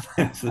change Yeah.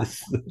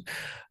 lenses.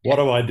 What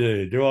do I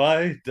do? Do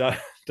I?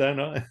 Don't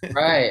I?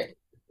 Right.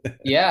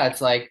 Yeah,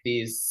 it's like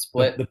these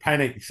split The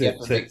panic you have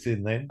to sets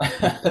in then.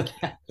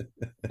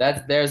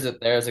 that's there's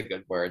a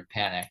good word,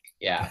 panic.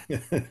 Yeah,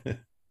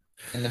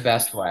 in the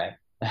best way.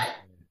 How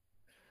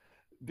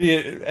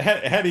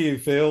do you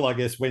feel? I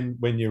guess when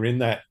you're in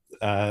that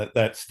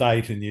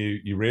state and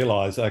you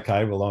realize,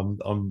 okay, well,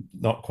 I'm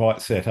not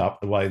quite set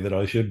up the way that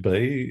I should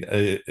be,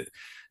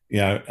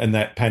 and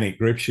that panic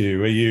grips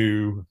you. Are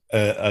you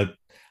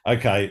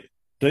okay?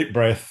 Deep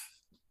breath,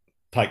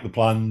 take the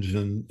plunge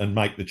and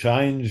make the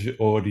change,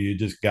 or do you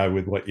just go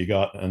with what you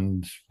got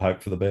and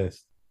hope for the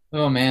best?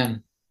 Oh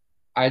man,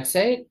 I'd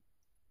say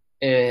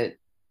it.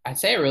 I'd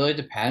say it really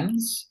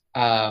depends.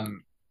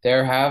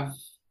 There have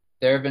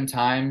there have been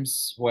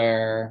times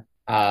where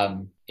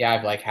yeah,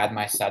 I've like had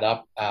my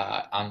setup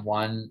on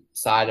one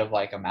side of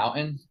like a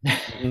mountain,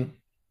 Mm-hmm.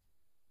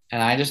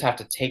 and I just have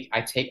to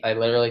I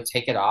literally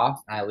take it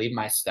off and I leave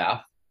my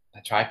stuff,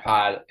 a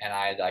tripod, and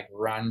I like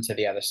run to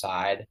the other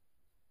side.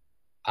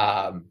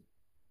 Um,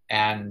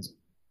 and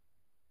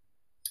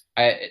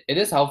it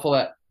is helpful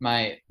that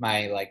my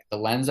like the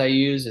lens I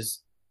use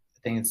is I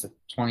think it's a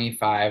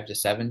 25 to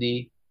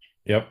 70.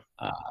 Yep.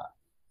 Uh,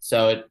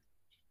 so it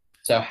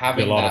so Gives you a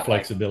having lot of that like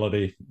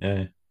flexibility.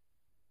 Yeah.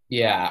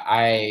 yeah,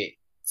 I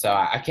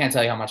can't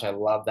tell you how much I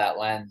love that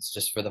lens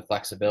just for the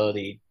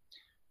flexibility.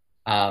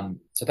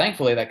 So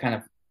thankfully that kind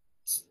of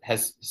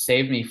has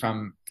saved me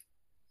from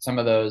some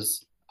of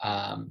those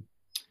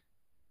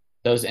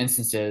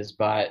instances.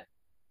 But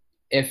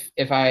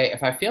if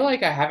I feel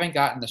like I haven't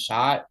gotten the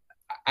shot,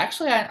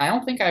 actually I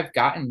don't think I've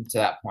gotten to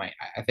that point.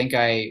 I think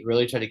I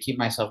really try to keep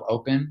myself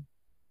open.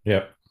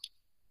 Yep.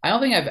 I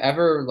don't think I've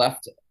ever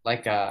left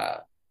like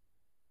gotten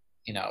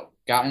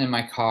in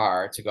my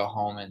car to go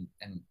home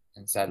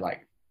and said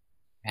like,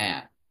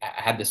 man, I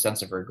had this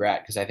sense of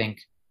regret because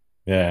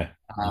Yeah.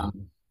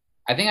 um,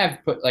 I think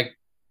I've put like,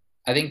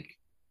 I think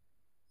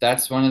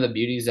that's one of the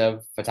beauties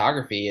of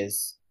photography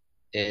is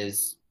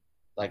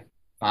like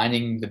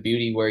finding the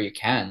beauty where you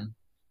can,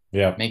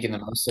 Yep. making the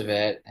most of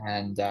it,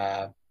 and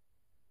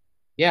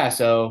yeah.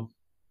 So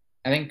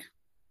I think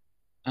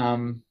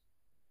um,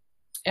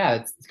 yeah,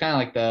 it's kind of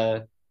like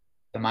the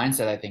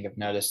mindset I think I've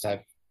noticed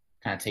I've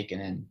kind of taken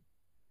in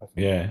with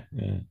me. Yeah.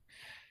 Yeah.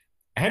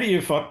 How do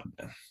you find?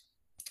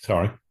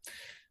 Sorry.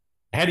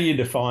 How do you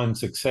define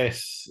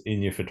success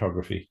in your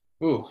photography?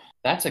 Ooh,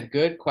 that's a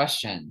good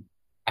question.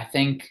 I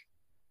think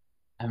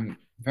I'm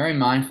very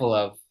mindful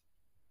of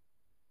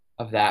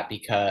that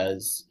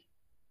because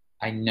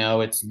I know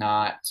it's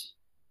not,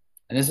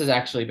 and this has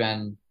actually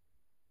been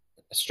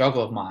a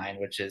struggle of mine,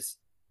 which is,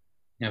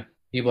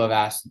 people have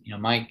asked,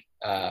 Mike,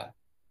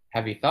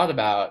 have you thought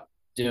about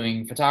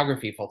doing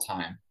photography full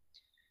time?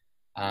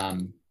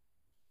 Um,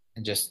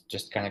 and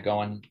just kind of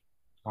going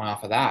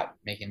off of that,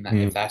 making that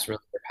if Mm. that's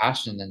really your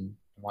passion, then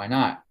why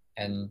not?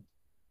 And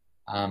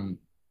um,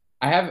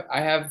 I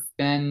have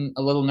been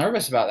a little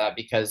nervous about that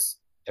because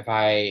if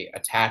I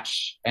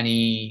attach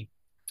any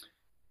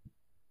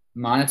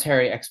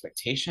monetary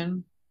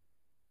expectation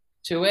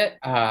to it,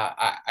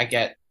 I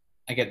get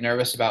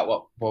nervous about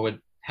what would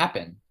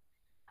happen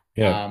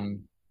Yep.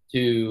 um,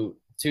 to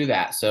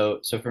that. So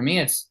for me,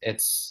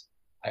 it's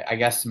I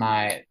guess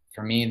my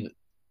for me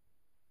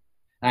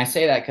And I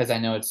say that because I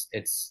know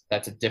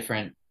that's a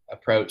different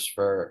approach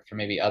for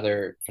maybe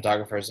other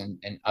photographers and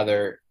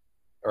other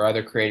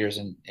creators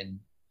in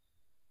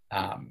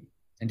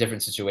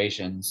different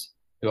situations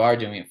who are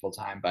doing it full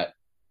time. But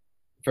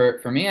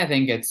for me, I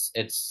think it's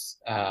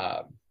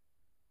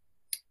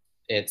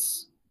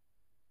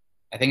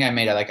I think I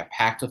made a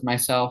pact with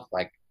myself.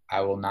 Like,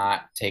 I will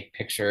not take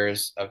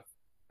pictures of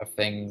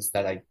things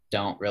that I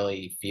don't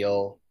really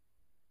feel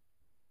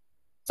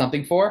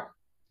something for.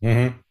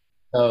 Mm-hmm.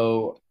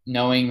 So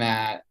knowing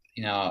that,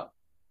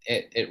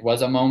 it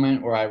was a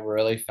moment where I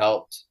really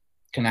felt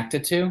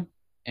connected to,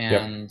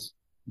 Yep. and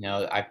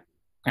I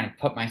kind of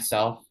put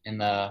myself in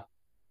the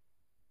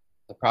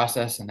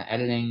process and the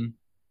editing.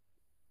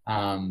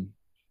 Um,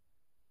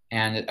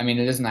 and I mean,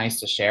 it is nice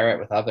to share it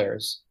with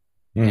others,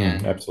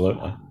 and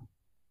Absolutely.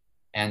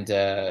 and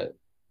to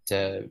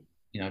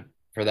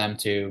for them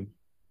to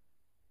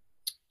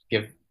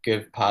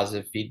give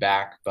positive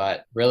feedback.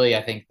 But really,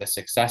 I think the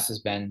success has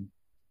been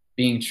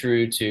being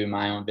true to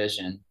my own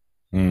vision.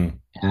 Mm.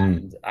 Mm.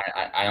 And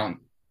I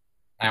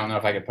don't know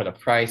if I could put a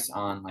price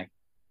on like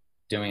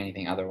doing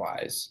anything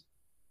otherwise.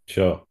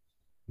 Sure.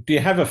 Do you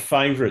have a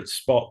favorite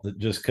spot that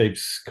just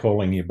keeps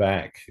calling you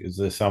back? Is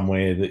there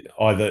somewhere that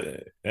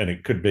either, and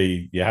it could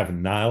be you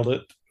haven't nailed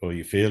it, or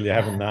you feel you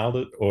haven't nailed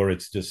it, or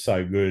it's just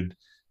so good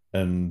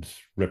and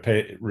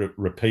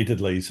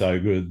repeatedly so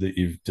good that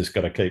you've just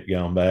got to keep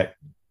going back?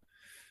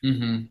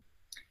 Hmm.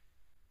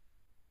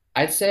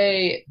 I'd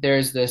say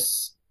there's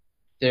this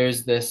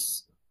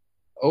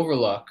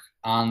overlook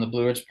on the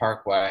Blue Ridge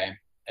Parkway.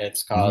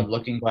 It's called Mm-hmm.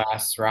 Looking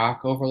Glass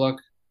Rock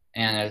Overlook,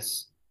 and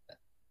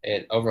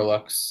it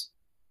overlooks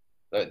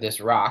this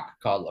rock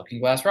called Looking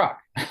Glass Rock,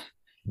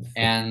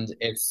 and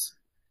it's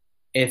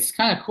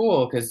kind of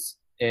cool because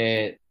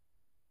it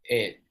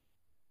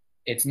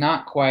it's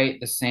not quite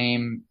the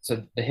same.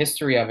 So the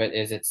history of it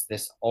is it's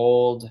this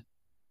old,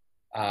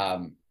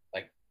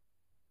 like,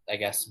 I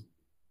guess,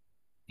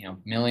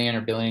 million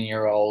or billion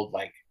year old,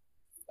 like,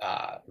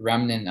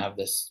 remnant of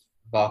this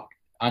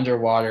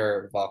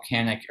underwater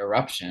volcanic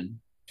eruption.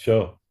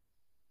 Sure.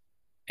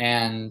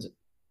 And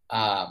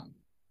um,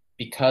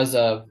 because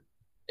of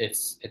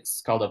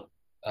it's called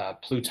a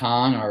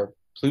Pluton or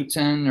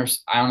Pluton, or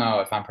I don't know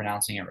if I'm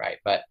pronouncing it right,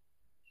 but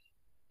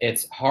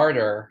it's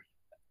harder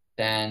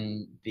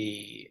than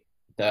the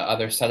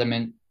other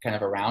sediment kind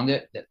of around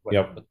it, that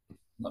Yep.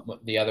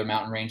 what the other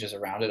mountain ranges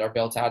around it are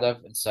built out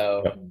of. And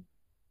so Yep.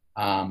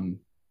 um,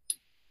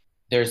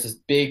 there's this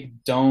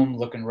big dome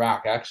looking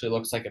rock. It actually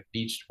looks like a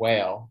beached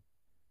whale.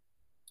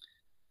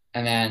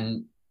 And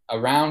then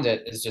around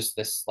it is just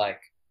this, like,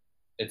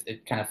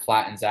 it kind of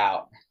flattens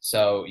out.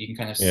 So you can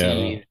kind of Yeah.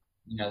 Right.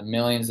 see,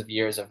 millions of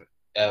years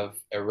of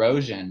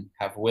erosion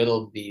have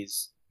whittled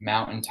these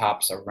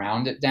mountaintops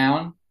around it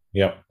down,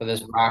 Yep. but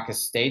this rock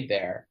has stayed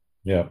there.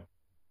 Yep.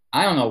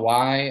 I don't know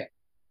why.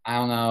 I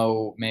don't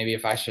know, maybe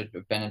if I should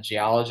have been a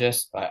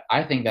geologist, but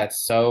I think that's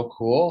so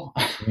cool.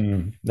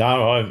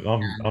 No,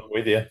 I'm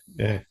with you.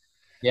 Yeah.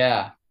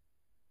 Yeah.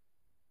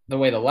 The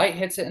way the light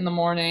hits it in the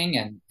morning,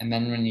 and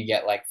then when you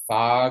get like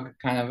fog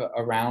kind of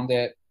around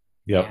it.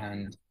 Yep.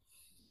 And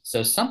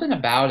so something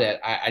about it,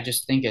 I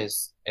just think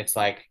it's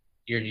like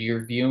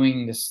you're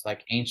viewing this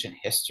like ancient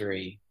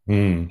history,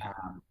 Mm.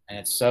 and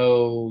it's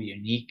so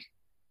unique.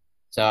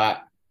 So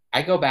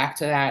I go back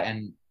to that,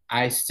 and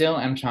I still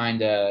am trying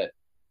to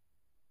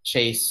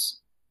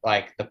chase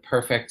like the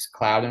perfect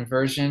cloud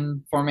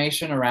inversion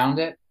formation around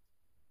it.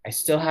 I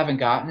still haven't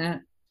gotten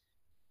it.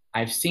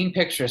 I've seen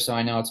pictures, so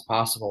I know it's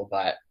possible,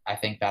 but I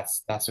think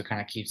that's what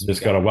kind of keeps me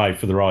Just got to going. wait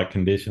for the right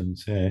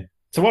conditions. Yeah.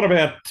 So, what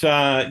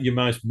about your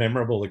most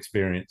memorable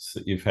experience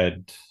that you've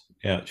had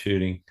out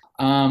shooting?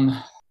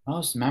 Um,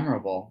 Most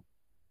memorable.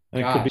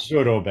 And it could be Gosh.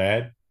 good or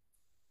bad.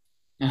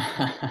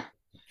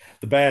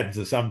 The bads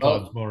are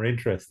sometimes Well, more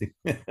interesting.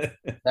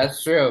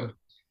 that's true.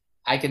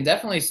 I can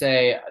definitely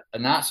say a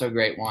not so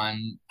great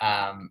one.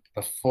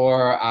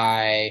 Before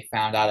I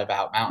found out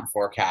about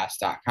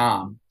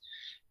mountainforecast.com,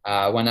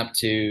 I went up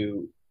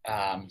to,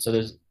 so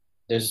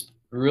there's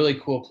a really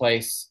cool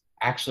place.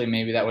 Actually,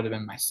 maybe that would have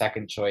been my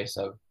second choice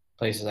of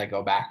places I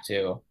go back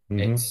to. Hmm.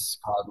 It's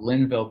called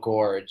Linville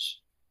Gorge.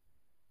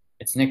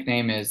 Its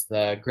nickname is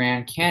the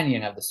Grand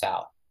Canyon of the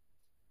South.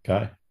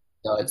 Okay.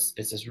 So it's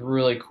this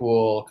really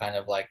cool kind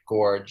of like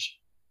gorge,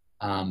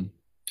 um,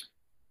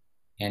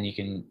 and you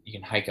can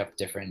hike up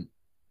different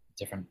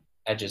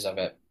edges of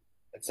it.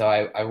 And so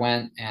I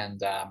went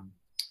and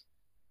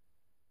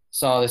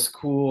saw this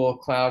cool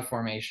cloud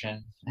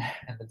formation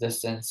in the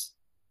distance.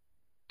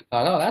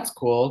 Thought, oh, that's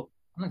cool.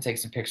 I'm gonna take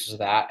some pictures of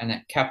that, and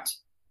it kept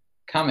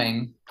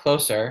coming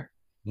closer.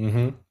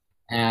 Hmm.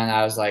 And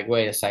I was like,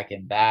 wait a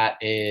second,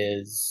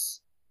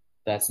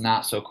 that's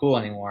not so cool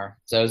anymore.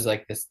 So it was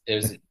like this, it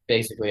was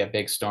basically a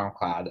big storm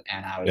cloud,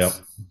 and I Yep.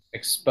 was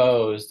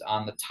exposed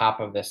on the top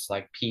of this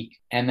like peak.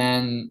 And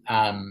then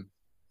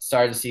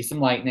started to see some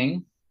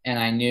lightning, and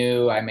I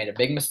knew I made a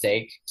big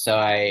mistake. So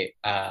I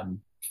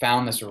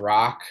found this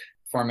rock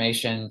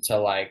formation to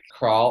like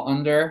crawl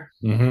under,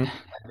 Hmm.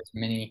 like this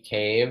mini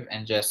cave,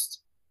 and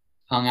just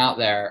hung out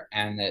there,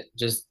 and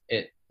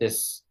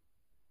this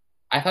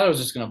I thought it was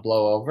just going to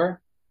blow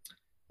over.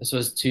 This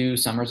was 2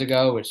 summers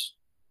ago, which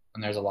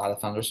when there's a lot of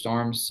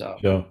thunderstorms, so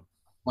Sure.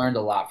 learned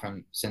a lot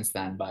from since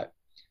then. But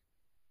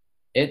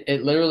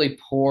it literally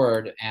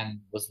poured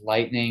and was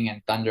lightning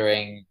and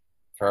thundering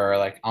for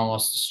like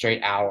almost a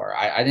straight hour.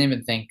 I didn't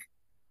even think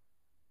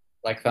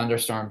like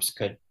thunderstorms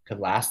could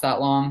last that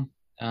long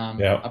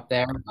Yeah. up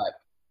there. But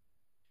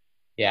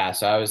yeah,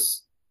 so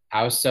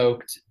I was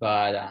soaked,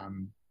 but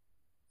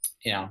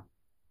you know,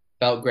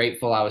 felt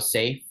grateful I was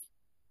safe,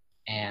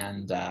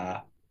 and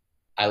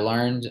I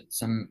learned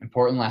some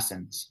important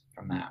lessons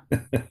from that.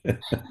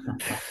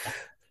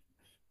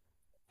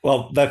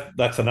 Well,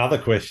 that's another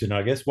question,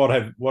 I guess. What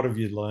have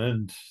you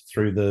learned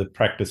through the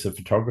practice of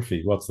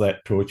photography? What's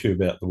that taught you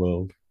about the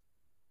world?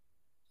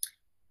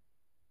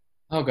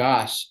 Oh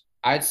gosh,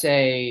 I'd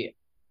say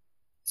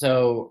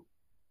so.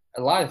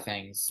 A lot of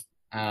things.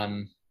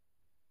 Um,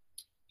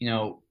 you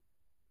know,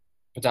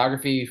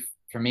 photography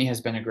for me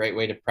has been a great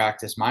way to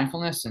practice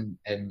mindfulness, and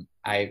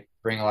I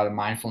bring a lot of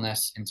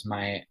mindfulness into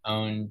my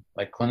own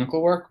like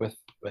clinical work with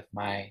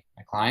my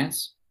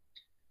clients.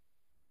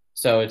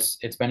 So it's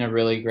been a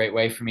really great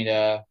way for me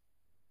to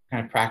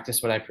kind of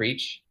practice what I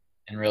preach,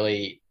 and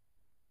really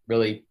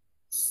really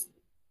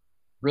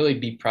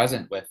be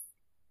present with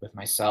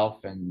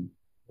myself and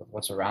with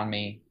what's around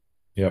me.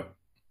 Yep.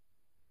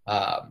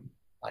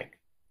 Like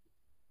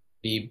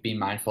be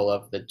mindful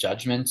of the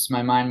judgments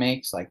my mind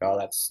makes, like, oh,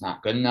 that's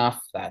not good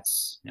enough.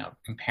 That's,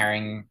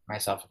 comparing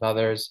myself with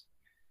others.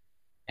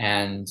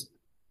 And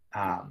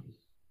um,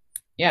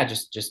 yeah,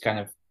 just kind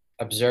of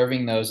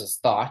observing those as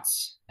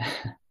thoughts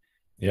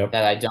Yep.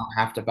 that I don't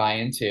have to buy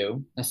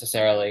into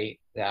necessarily.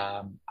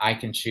 I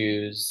can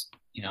choose,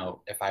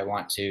 if I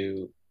want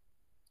to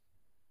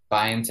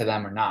buy into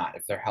them or not,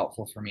 if they're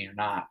helpful for me or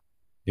not.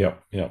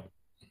 Yep. Yep.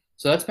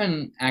 So that's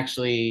been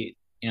actually,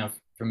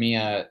 for me,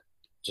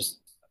 just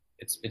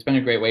it's been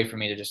a great way for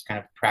me to just kind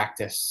of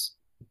practice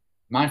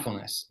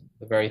mindfulness,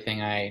 the very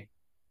thing I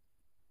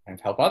kind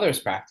of help others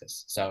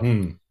practice. So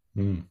Mm,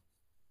 mm.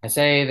 I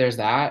say there's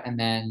that, and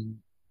then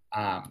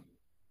um,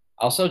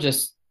 also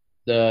just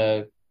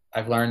the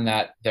I've learned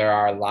that there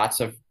are lots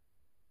of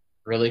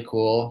really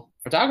cool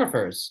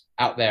photographers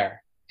out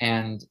there,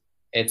 and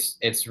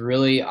it's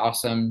really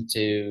awesome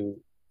to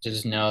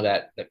just know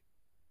that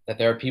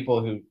there are people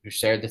who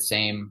share the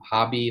same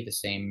hobby, the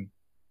same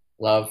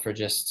love for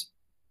just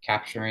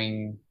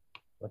capturing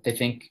what they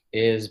think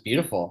is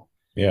beautiful.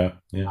 Yeah.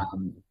 Yeah.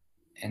 Um,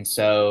 and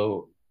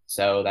so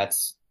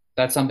that's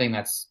something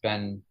that's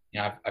been,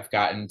 I've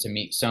gotten to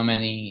meet so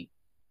many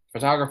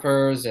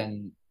photographers,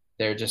 and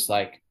they're just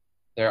like,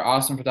 they're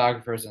awesome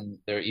photographers, and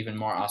they're even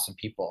more awesome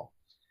people.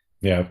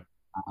 Yeah.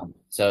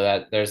 So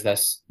that there's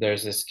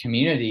this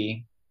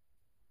community.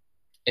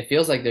 It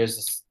feels like there's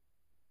this,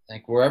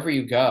 like, wherever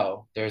you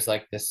go, there's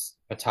like this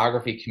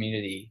photography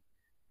community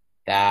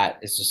that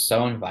is just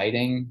so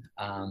inviting,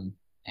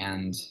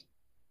 and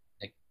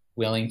like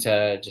willing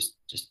to just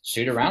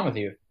shoot around with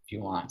you if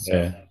you want. So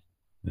Yeah.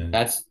 Yeah.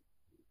 that's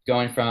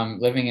going from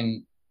living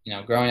in,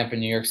 growing up in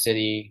New York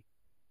City.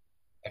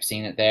 I've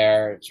seen it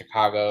there,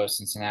 Chicago,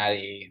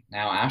 Cincinnati,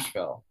 now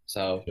Asheville.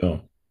 So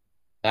Sure.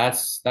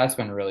 that's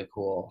been really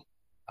cool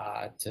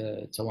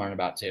to learn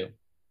about too.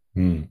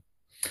 Mm.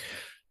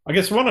 I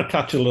guess I want to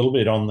touch a little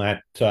bit on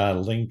that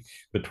link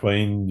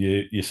between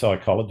your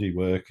psychology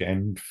work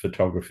and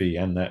photography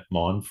and that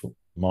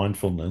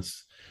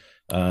mindfulness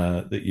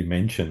that you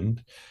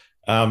mentioned.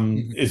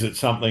 Mhm. Is it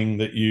something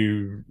that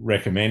you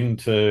recommend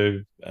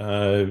to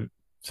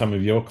some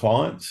of your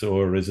clients,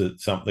 or is it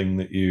something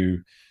that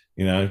you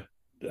know,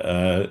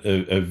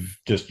 have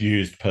just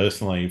used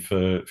personally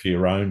for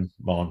your own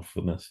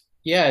mindfulness?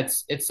 Yeah,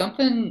 it's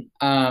something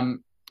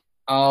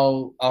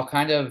I'll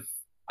kind of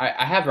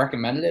I have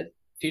recommended it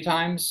a few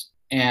times,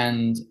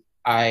 and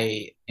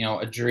a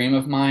dream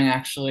of mine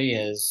actually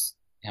is,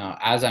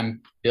 as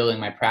I'm building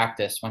my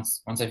practice,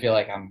 once I feel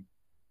like I'm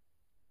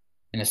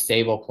in a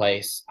stable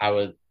place,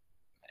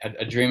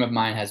 a dream of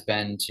mine has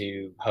been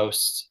to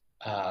host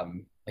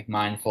like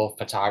mindful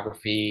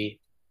photography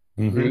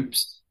Hmm.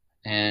 groups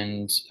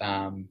and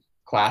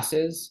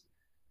classes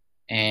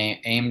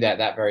aimed at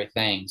that very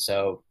thing.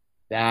 So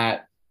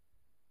that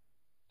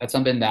that's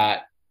something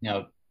that,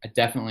 I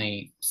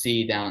definitely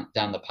see down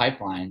the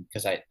pipeline,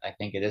 because I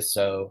think it is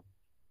so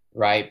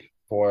ripe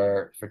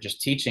for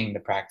just teaching the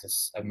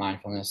practice of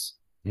mindfulness.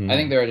 I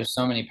think Mm. there are just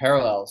so many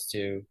parallels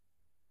to,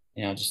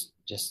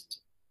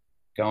 just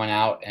going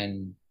out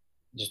and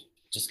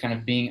just kind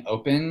of being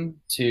open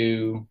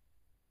to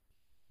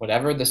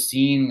whatever the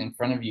scene in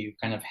front of you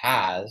kind of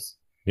has.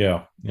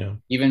 Yeah. Yeah.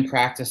 Even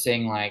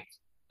practicing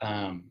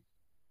um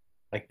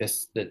like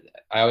this, that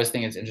I always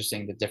think it's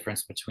interesting, the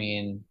difference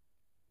between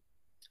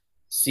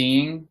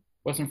seeing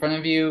what's in front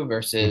of you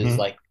versus Hmm.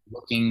 like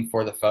looking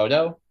for the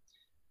photo. Yep.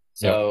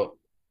 So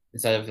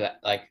instead of that,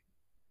 like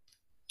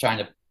trying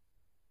to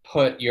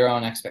put your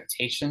own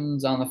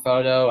expectations on the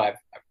photo,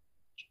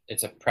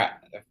 it's a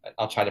prep.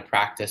 I'll try to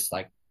practice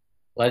like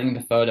letting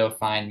the photo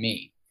find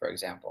me, for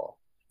example.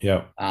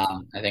 Yep.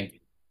 I think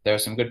there are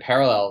some good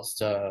parallels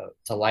to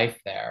life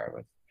there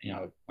with,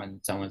 when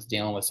someone's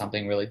dealing with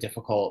something really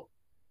difficult,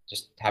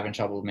 just having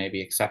trouble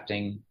maybe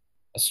accepting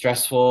a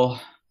stressful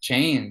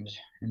change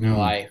in their Mm.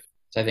 life.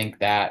 So I think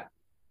that,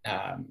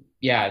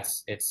 yeah,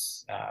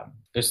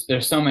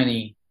 there's so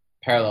many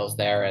parallels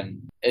there,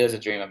 and it is a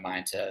dream of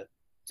mine to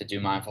do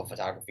mindful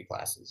photography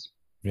classes.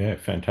 Yeah,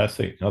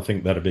 fantastic. I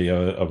think that'd be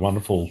a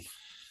wonderful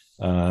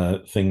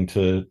thing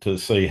to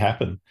see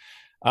happen.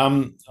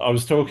 I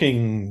was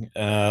talking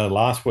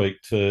last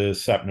week to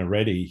Sapna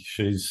Reddy.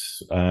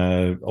 She's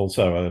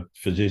also a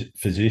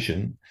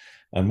physician,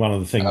 and one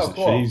of the things Oh, that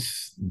cool.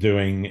 she's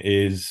doing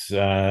is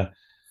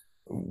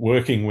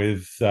working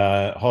with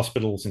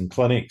hospitals and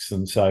clinics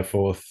and so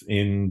forth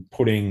in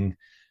putting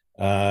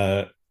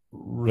uh,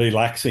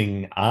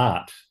 relaxing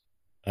art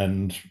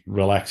and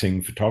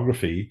relaxing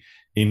photography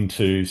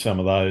into some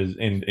of those,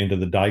 into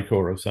the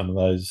decor of some of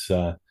those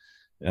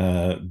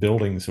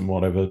buildings and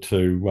whatever,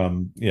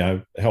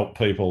 to help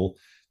people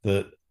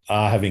that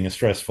are having a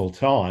stressful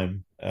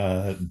time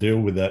deal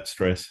with that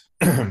stress.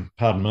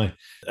 Pardon me.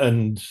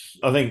 And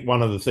I think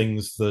one of the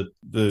things that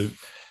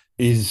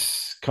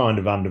is kind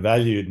of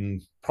undervalued,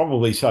 and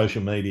probably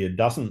social media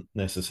doesn't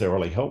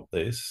necessarily help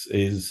this,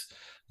 is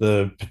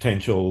the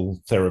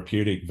potential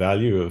therapeutic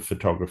value of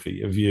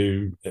photography. Have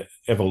you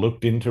ever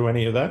looked into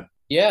any of that?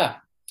 Yeah.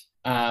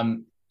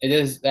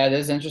 That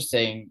is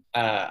interesting.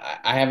 I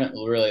haven't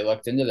really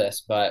looked into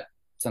this, but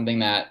something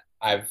that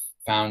I've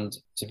found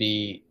to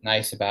be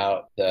nice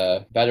about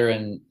the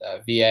veteran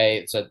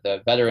VA, so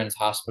the Veterans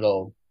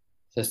Hospital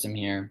system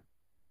here.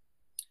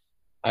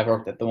 I've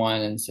worked at the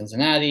one in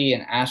Cincinnati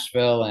and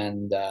Asheville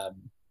and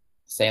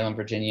Salem,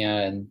 Virginia,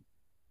 and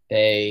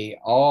they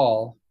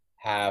all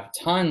have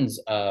tons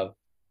of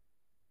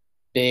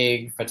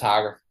big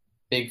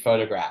big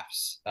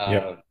photographs,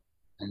 Yep.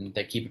 and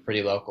they keep it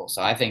pretty local.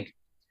 So I think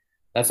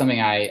that's something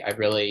I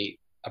really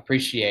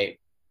appreciate.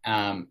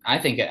 I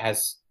think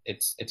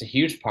it's a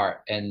huge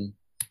part, and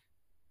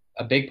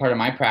a big part of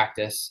my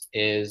practice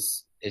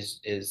is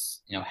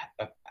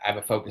I have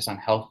a focus on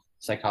health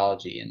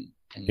psychology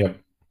and Yep.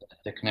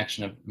 the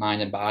connection of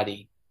mind and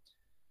body,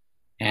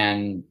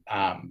 and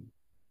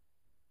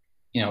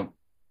you know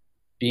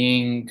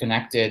being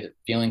connected,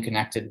 feeling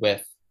connected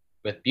with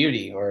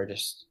beauty, or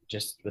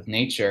just with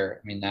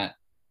nature. I mean, that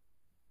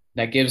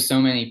gives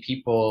so many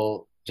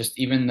people just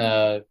even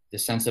the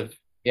sense of,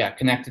 yeah,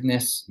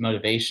 connectedness,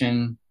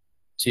 motivation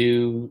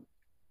to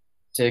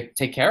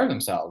take care of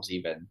themselves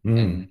even. Mm,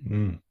 And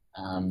mm.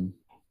 um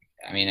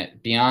I mean,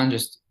 beyond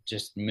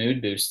just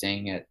mood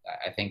boosting,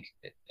 I think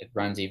it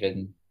runs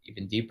even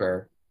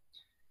deeper.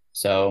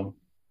 So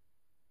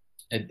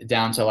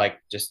down to like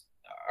just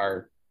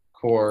our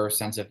core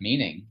sense of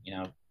meaning,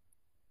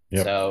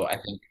 Yep. so I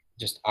think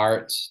just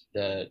art,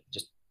 the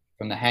just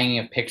from the hanging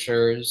of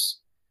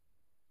pictures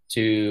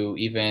to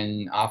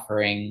even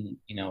offering,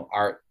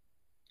 art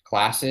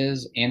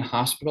classes in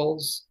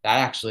hospitals, that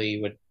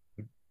actually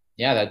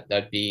yeah,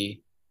 that'd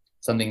be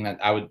something that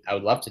I would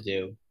love to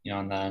do,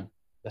 on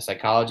the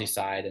psychology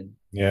side, and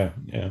Yeah.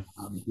 Yeah.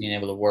 being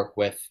able to work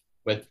with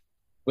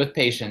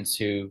patients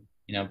who,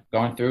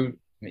 going through,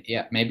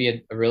 yeah, maybe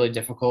a really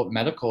difficult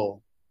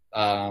medical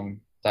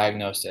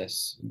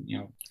diagnosis,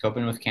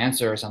 coping with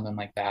cancer or something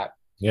like that.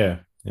 Yeah.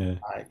 Yeah.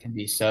 It can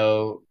be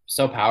so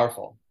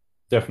powerful.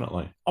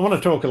 Definitely. I want to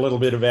talk a little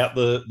bit about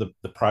the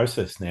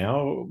process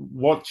now.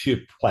 What's your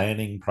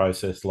planning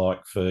process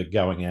like for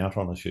going out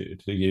on a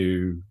shoot? Are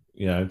you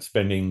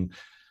spending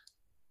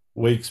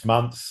weeks,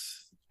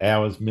 months,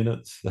 hours,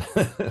 minutes?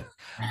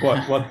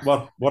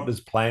 What does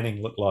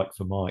planning look like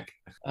for Mike?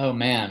 Oh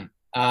man.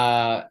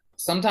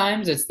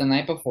 Sometimes it's the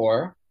night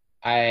before.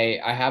 I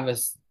have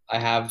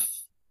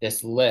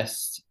this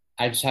list.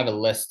 I just have a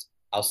list.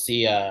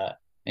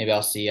 Maybe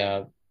I'll see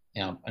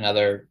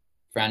another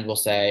friend will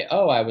say,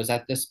 "Oh, I was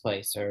at this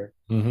place,"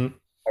 Mm-hmm.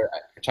 or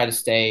I try to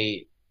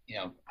stay, you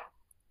know,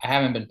 I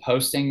haven't been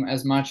posting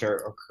as much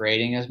or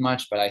creating as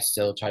much, but I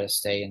still try to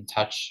stay in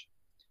touch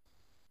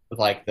with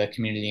like the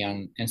community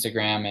on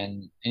Instagram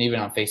and even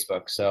on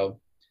Facebook. So,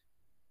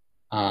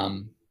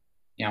 um,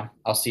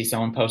 I'll see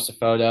someone post a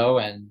photo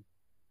and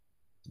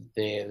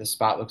the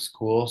spot looks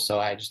cool, so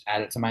I just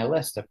add it to my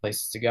list of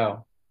places to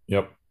go.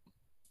 Yep.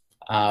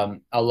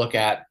 I'll look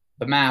at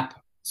the map.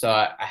 So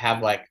I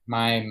have like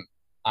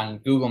on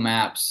Google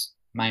Maps,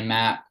 my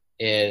map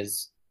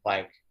is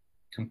like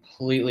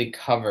completely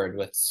covered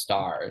with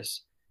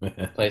stars,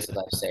 places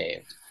I've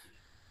saved.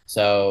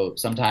 So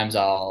sometimes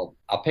I'll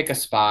pick a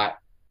spot.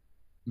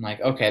 I'm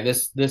like, okay,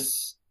 this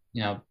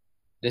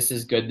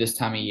is good this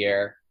time of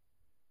year.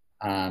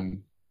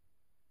 Um,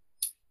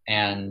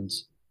 and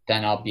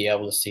then I'll be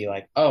able to see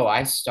like, oh,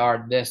 I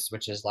starred this,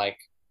 which is like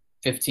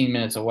 15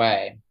 minutes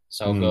away.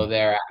 So I'll go Mm.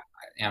 there.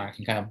 I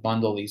can kind of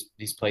bundle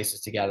these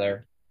places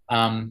together.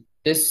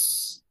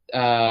 This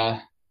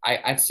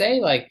I'd say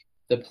like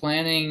the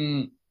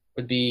planning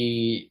would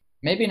be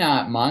maybe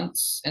not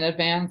months in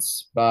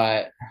advance,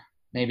 but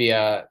maybe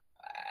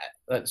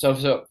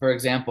so for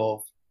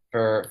example,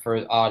 for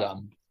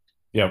autumn,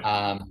 Yep.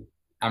 um,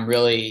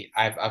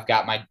 I've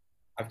got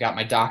I've got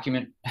my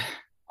document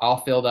all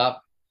filled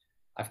up.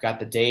 I've got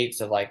the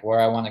dates of like where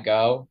I want to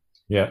go,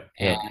 Yeah.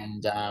 Yeah.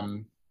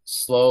 and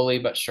slowly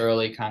but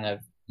surely kind of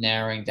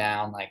narrowing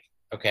down like,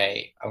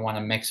 okay, I want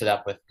to mix it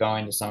up with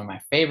going to some of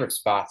my favorite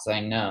spots that I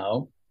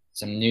know,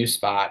 some new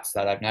spots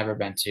that I've never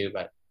been to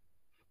but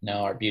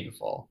know are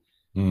beautiful.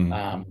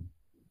 Mm.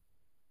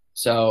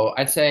 So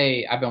I'd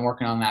say I've been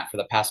working on that for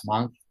the past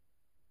month,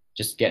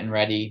 just getting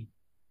ready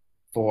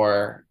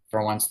for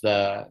once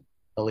the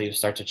leaves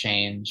start to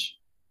change.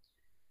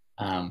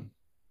 Um,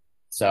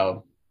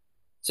 so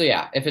so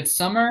yeah, if it's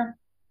summer,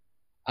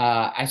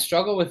 I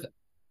struggle with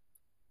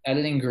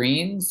editing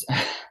greens.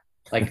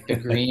 Like the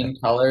green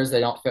colors, they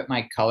don't fit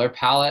my color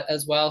palette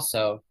as well.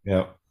 So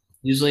Yeah.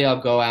 usually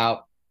I'll go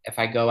out. If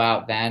I go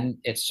out, then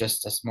it's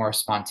just a more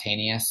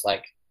spontaneous.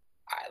 Like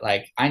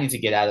I need to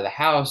get out of the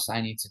house. I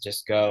need to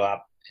just go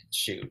up and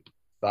shoot.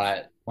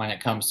 But when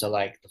it comes to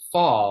like the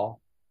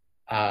fall,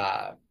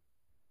 uh,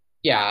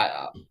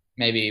 yeah,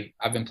 maybe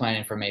I've been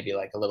planning for maybe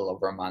like a little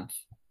over a month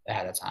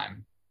ahead of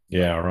time.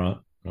 Yeah. Right.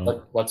 Right.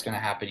 What's going to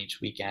happen each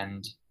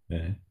weekend?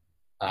 Yeah.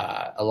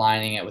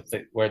 Aligning it with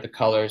where the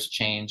colors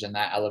change and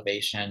that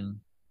elevation,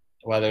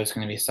 whether it's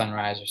going to be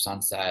sunrise or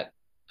sunset,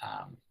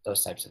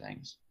 those types of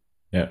things.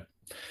 Yeah.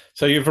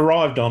 So you've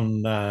arrived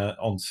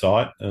on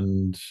site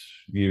and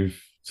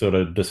you've sort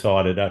of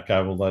decided,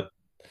 okay, well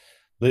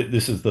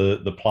this is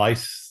the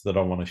place that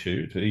I want to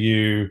shoot. Are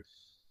you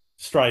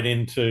straight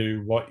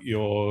into what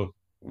your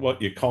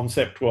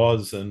concept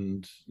was,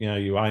 and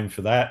you aim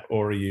for that,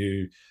 or are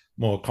you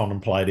more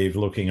contemplative,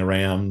 looking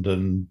around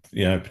and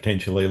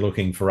potentially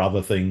looking for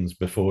other things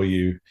before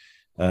you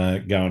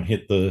go and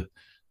hit the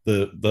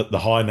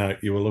high note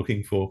you were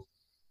looking for?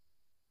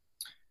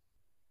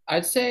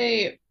 I'd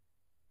say,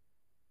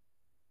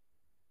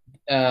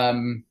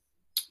 um,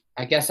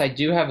 I guess I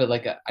do have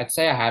I'd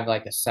say I have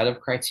like a set of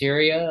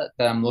criteria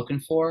that I'm looking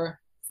for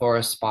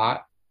a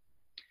spot.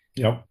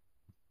 Yep.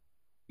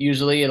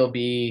 Usually it'll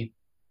be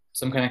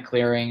some kind of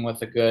clearing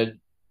with a good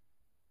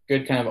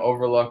kind of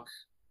overlook.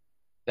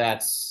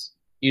 That's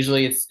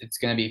usually it's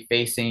going to be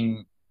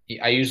facing.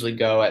 I usually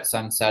go at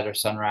sunset or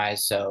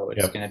sunrise, so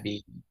it's Yep. going to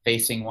be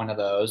facing one of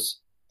those.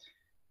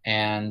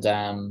 And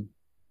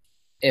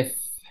if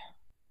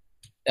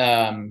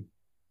um,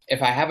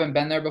 if I haven't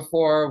been there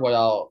before, what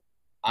I'll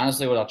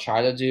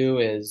try to do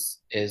is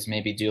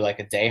maybe do like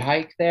a day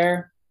hike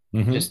there,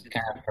 Mm-hmm. just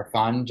kind of for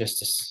fun, just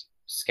to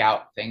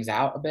scout things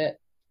out a bit.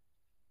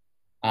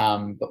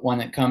 But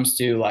when it comes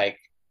to like,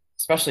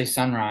 especially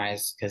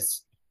sunrise,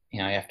 because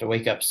you have to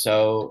wake up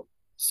so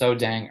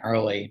dang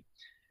early.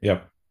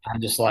 Yep.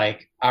 I'm just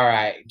like, all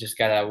right, just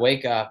gotta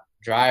wake up,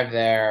 drive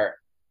there,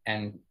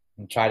 and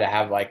try to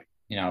have like,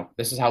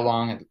 this is how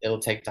long it'll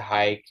take to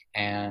hike,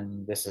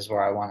 and this is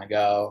where I want to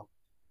go.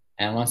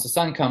 And once the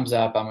sun comes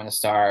up, I'm gonna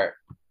start,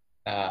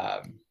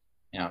 um,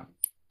 you know,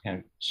 kind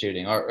of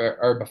shooting,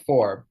 or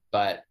before,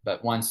 but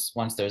once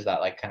there's that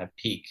like kind of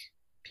peak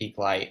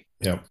light.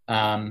 Yep.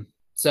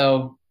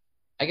 So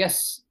I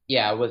guess,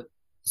 yeah, with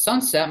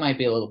sunset might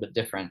be a little bit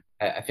different.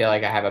 I feel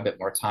like I have a bit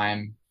more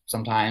time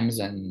sometimes,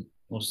 and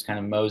we'll just kind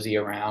of mosey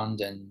around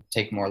and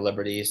take more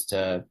liberties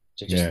to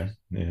just Yeah.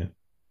 Yeah.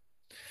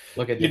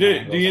 look at You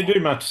different do angles. you do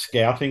much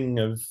scouting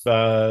of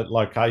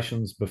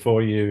locations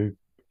before you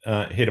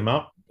hit them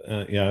up?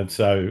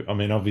 So I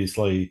mean,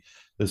 obviously,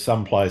 there's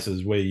some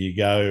places where you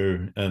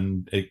go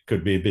and it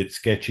could be a bit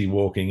sketchy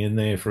walking in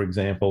there, for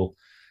example.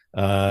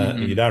 You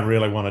Hmm. don't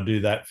really want to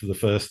do that for the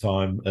first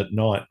time at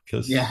night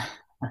because, Yeah,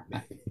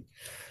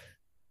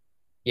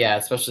 yeah,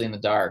 especially in the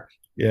dark.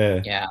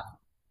 yeah, Yeah,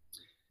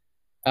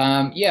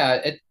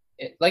 yeah.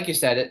 Like you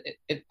said,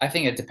 I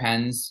think it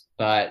depends,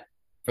 but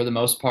for the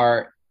most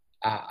part,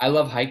 I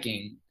love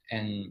hiking,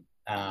 and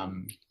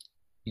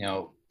you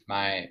know,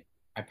 my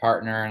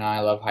partner and I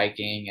love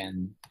hiking,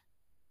 and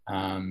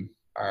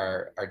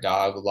our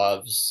dog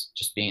loves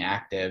just being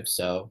active.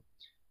 So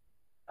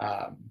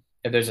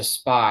if there's a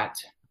spot,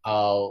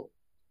 I'll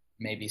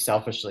maybe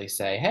selfishly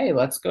say, "Hey,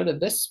 let's go to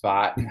this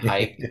spot and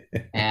hike,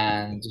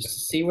 and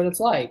just see what it's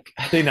like."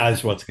 he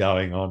knows what's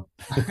going on.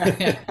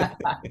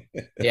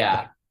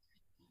 Yeah,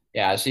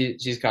 yeah.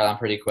 She's caught on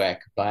pretty quick,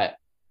 but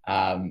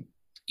um,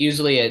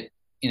 usually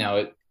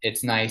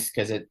it's nice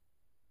because it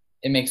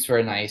makes for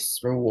a nice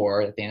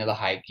reward at the end of the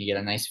hike. You get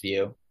a nice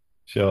view.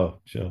 Sure,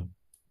 sure.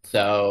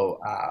 So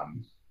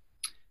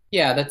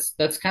yeah,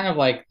 that's kind of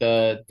like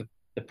the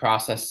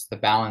process, the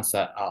balance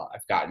that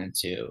I've gotten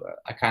into.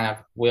 I kind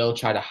of will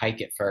try to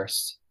hike it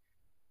first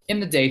in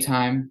the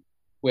daytime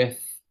with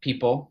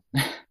people,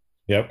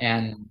 Yep.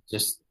 and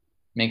just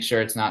make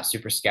sure it's not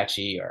super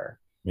sketchy, or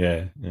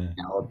Yeah, yeah.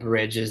 a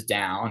bridge is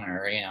down,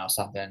 or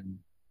something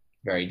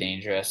very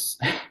dangerous.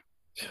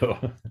 Sure.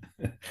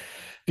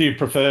 Do you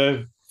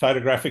prefer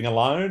photographing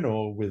alone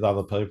or with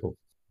other people?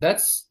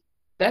 that's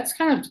that's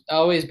kind of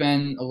always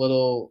been a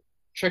little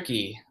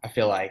tricky, I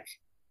feel like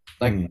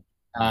Hmm.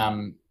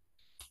 um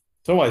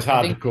It's always I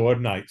hard to think.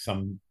 coordinate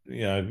someone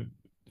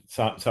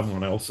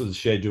else's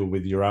schedule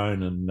with your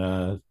own,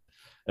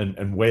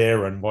 and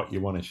where and what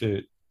you want to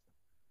shoot.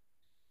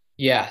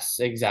 Yes,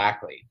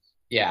 exactly.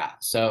 yeah.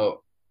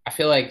 So I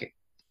feel like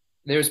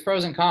there's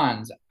pros and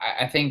cons.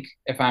 I think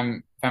if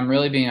I'm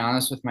really being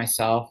honest with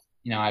myself,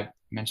 I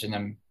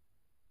mentioned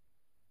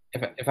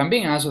if I'm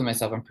being honest with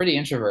myself, I'm pretty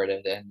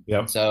introverted, and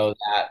Yep. so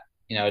that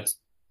it's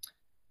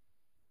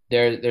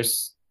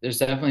there's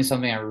definitely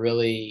something I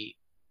really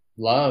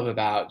love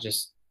about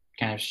just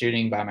kind of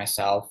shooting by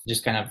myself,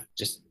 just kind of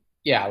just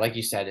yeah, like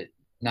you said, it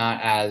not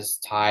as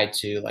tied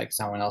to like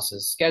someone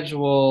else's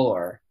schedule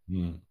or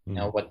Mm,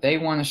 mm. what they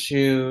want to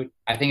shoot.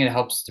 I think it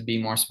helps to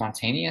be more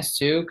spontaneous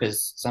too,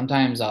 because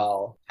sometimes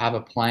I'll have a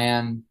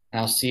plan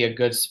and I'll see a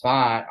good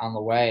spot on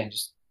the way and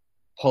just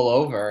pull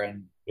over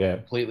and Yeah.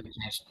 completely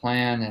change the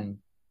plan. And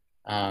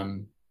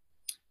um,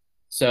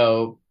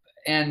 so,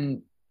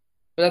 and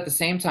but at the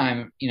same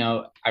time,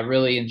 I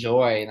really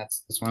enjoy, and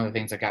that's one of the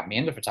things that got me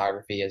into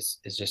photography is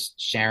just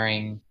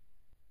sharing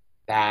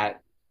that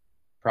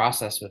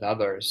process with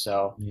others.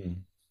 So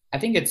Mm. I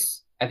think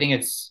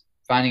it's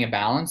finding a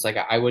balance. Like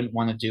I wouldn't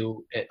want to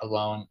do it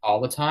alone all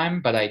the time,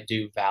 but I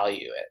do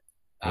value it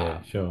Yeah,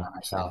 by sure, sure.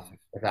 myself,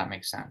 if that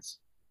makes sense.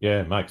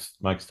 Yeah,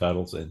 makes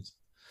total sense.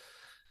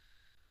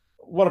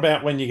 What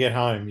about when you get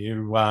home?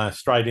 You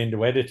straight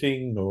into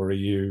editing, or are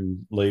you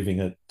leaving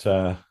it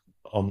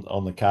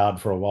on the card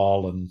for a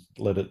while and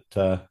let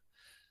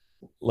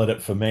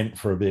it ferment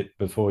for a bit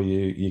before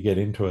you get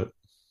into it?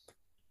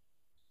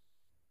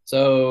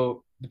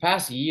 So the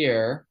past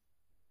year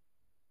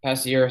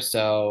or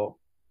so,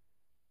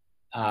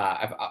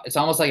 it's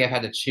almost like I've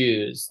had to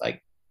choose,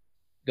 like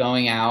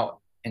going out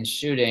and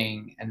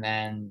shooting, and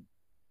then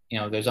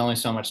there's only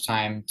so much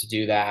time to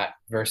do that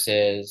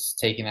versus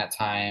taking that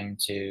time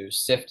to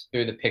sift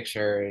through the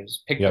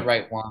pictures, pick the Yep,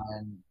 right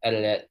one,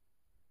 edit it.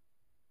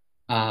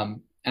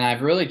 And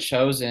I've really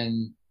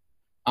chosen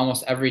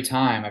almost every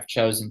time I've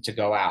chosen to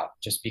go out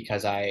just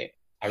because I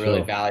really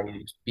sure.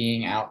 value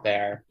being out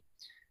there.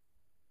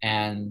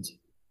 And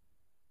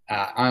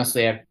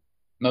honestly, I've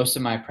most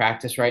of my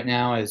practice right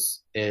now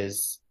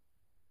is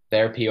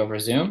therapy over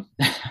Zoom.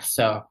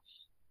 So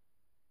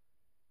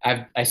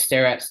I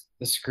stare at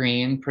the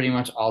screen pretty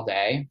much all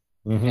day,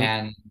 Hmm.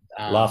 and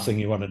Last um, thing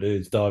you want to do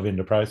is dive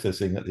into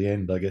processing at the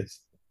end, I guess.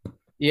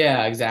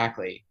 yeah,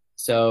 exactly.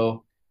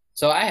 So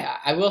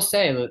I will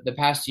say that the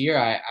past year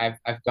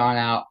I've gone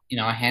out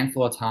a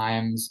handful of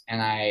times,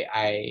 and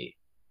I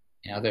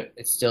that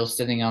it's still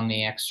sitting on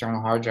the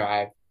external hard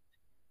drive.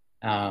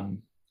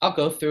 Um, I'll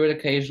go through it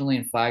occasionally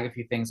and flag a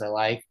few things I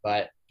like,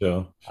 but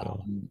Sure, sure.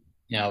 um,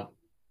 you know,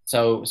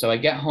 so I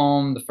get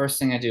home. The first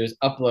thing I do is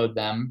upload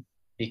them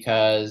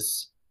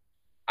because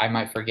I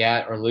might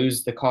forget or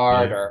lose the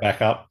card, Yeah, or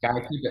back up.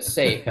 gotta keep it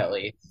safe at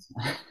least.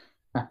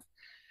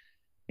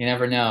 You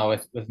never know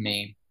with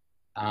me.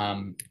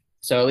 Um,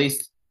 so at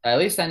least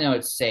I know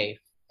it's safe.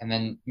 And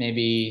then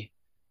maybe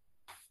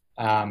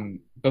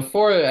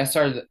before I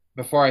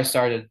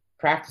started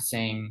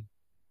practicing,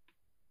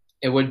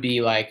 it would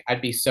be like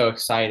I'd be so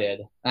excited,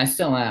 and I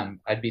still am.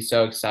 I'd be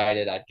so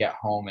excited. I'd get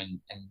home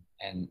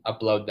and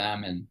upload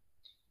them, and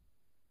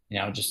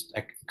just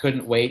I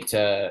couldn't wait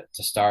to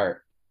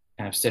start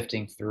kind of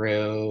sifting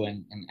through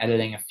and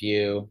editing a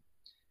few.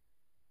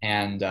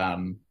 And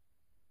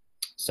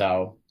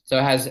so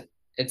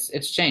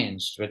it's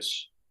changed,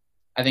 which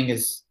I think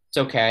is it's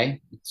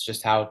okay. It's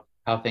just how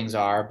things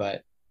are,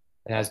 but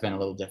it has been a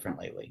little different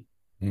lately.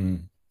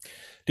 Mm.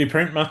 Do you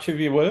print much of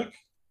your work?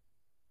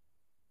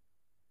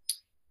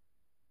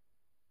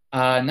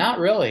 Not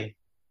really.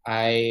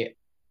 I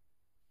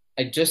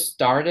I just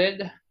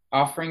started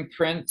offering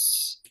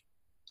prints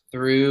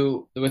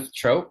through with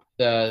Trope,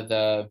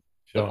 the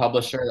Sure.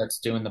 publisher that's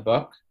doing the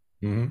book.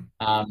 Hmm.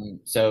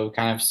 So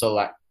kind of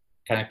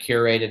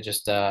curated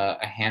just a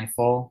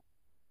handful.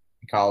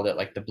 We called it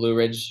like the Blue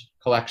Ridge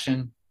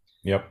collection.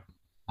 Yep.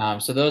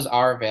 So those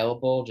are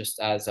available just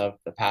as of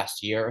the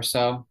past year or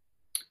so.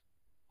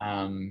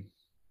 Um,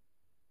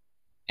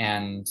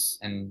 and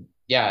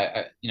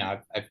yeah,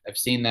 I've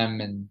seen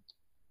them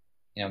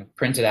and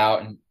printed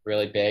out and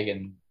really big,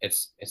 and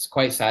it's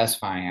quite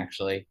satisfying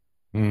actually.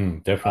 Mm,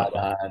 But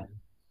definitely.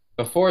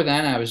 before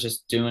then, I was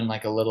just doing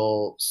like a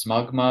little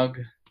Smug Mug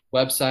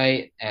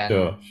website, and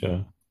Sure,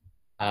 sure.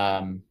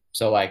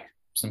 so like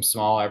some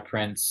smaller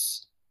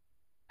prints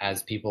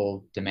as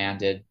people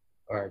demanded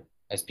or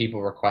as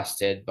people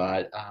requested,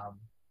 but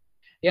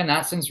yeah,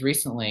 not since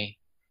recently.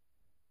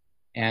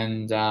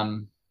 And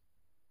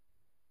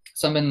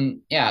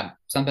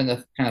something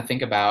to kind of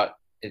think about.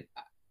 It,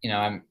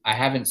 I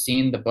haven't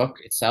seen the book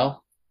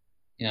itself,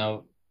 you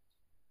know,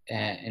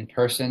 in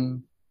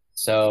person,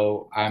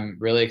 so I'm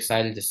really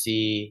excited to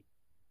see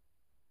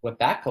what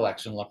that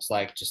collection looks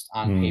like just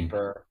on Mm,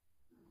 paper,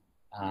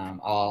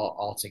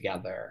 all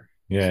together.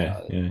 yeah,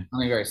 So yeah.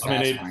 something very I mean,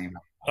 satisfying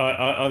about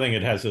I think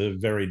it has a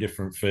very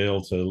different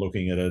feel to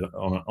looking at it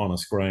on a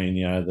screen.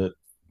 You know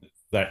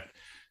that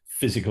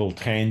physical,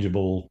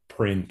 tangible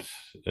print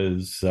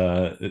is,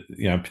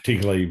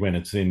 particularly when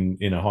it's in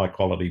a high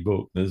quality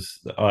book.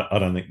 I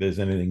don't think there's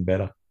anything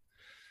better.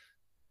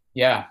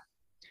 yeah,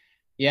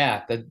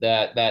 yeah,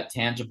 that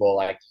tangible,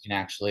 like you can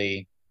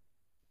actually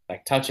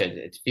like touch it.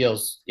 It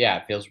feels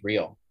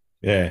real.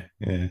 Yeah,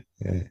 yeah,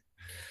 yeah.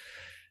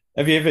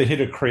 Have you ever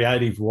hit a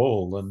creative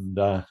wall? And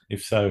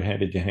if so, how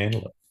did you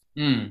handle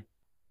it? Hmm.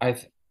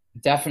 I've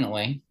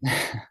definitely,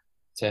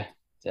 to,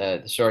 to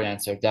the short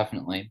answer,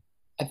 definitely.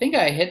 I think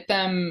I hit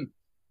them.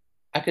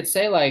 I could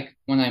say like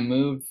when I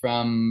moved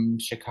from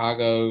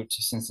Chicago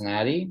to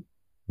Cincinnati,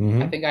 I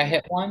Hmm. think I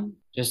hit one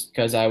just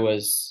because I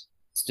was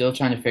still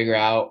trying to figure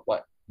out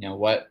what,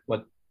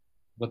 what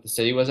the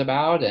city was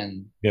about,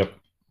 and Yep.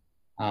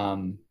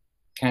 um,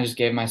 kind of just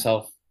gave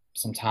myself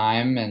some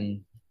time.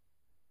 And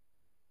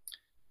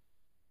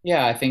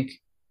yeah, I think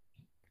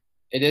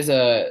it's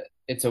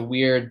a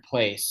weird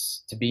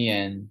place to be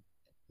in.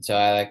 So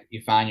I like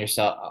you find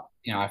yourself,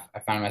 I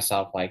find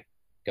myself like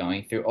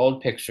going through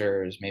old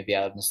pictures, maybe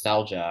out of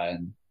nostalgia,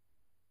 and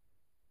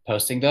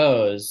posting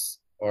those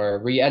or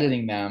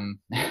re-editing them.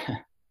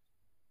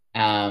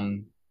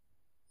 um,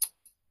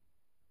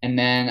 and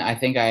then I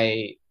think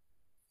I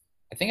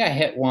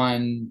hit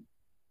one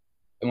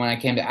when I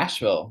came to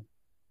Asheville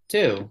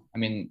too. I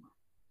mean,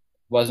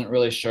 wasn't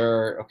really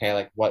sure. Okay,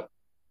 like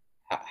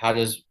how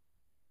does,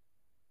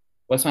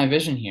 what's my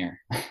vision here?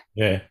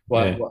 Yeah,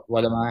 yeah,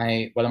 What am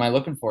I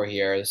looking for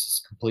here? This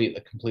is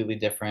a completely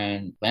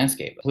different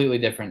landscape, completely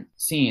different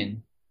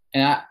scene.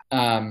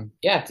 And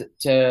yeah,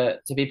 to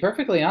be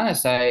perfectly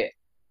honest, I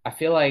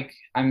feel like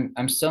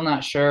I'm still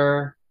not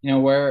sure,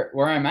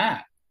 where I'm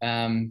at.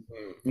 Um,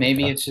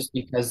 Maybe okay. it's just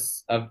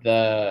because of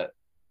the,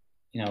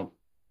 you know,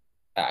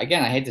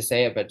 again, I hate to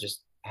say it, but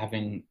just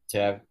having to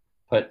have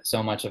put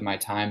so much of my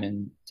time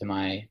into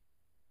my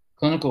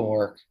clinical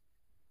work.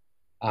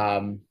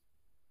 Um,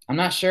 I'm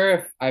not sure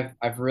if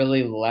I've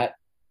really let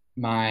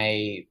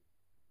my,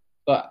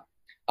 but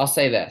I'll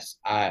say this.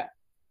 I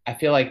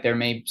feel like there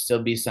may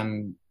still be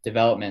some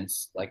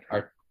developments like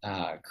art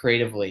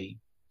creatively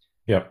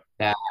Yep.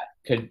 that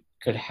could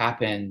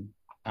happen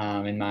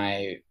in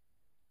my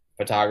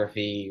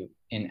photography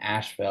in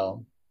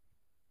Asheville,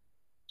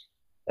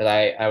 that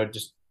I would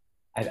just,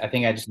 I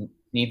think I just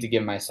need to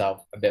give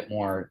myself a bit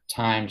more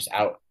time just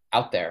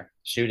out there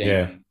Yeah,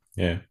 shooting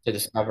yeah. to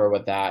discover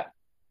what that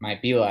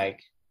might be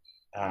like.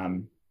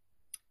 Um,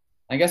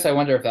 I guess I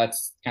wonder if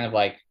that's kind of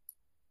like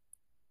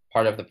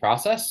part of the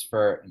process,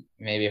 for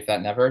maybe if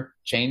that never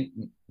change,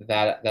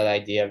 that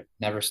idea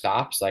never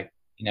stops, like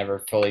you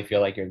never fully feel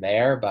like you're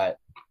there. But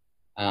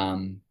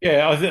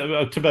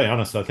Yeah, to be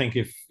honest, I think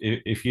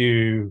if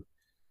you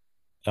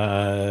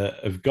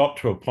have got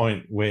to a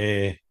point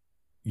where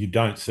you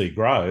don't see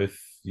growth,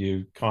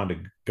 you kind of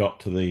got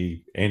to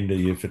the end of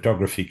your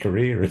photography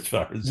career, as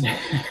far as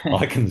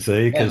I can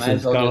see, yeah, because might as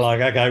it's well kind of just,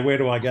 like, okay, where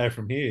do I go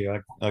from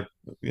here?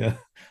 Yeah,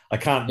 I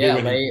can't do yeah,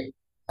 lay.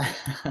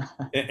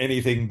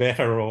 anything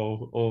better,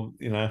 or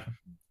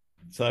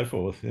so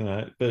forth.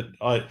 But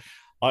I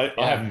Yeah.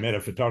 haven't met a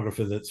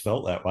photographer that's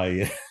felt that way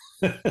yet.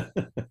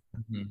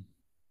 Mhm.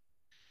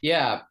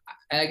 Yeah,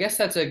 I guess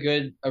that's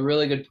a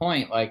really good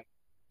point. Like,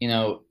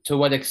 to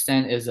what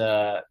extent is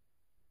a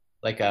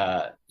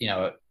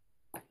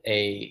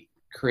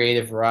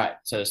creative rut,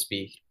 so to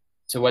speak?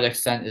 To what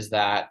extent is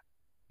that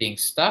being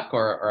stuck,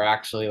 or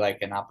actually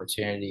like an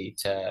opportunity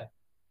to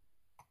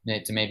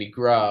maybe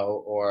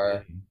grow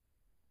or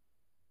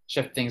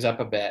shift things up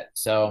a bit?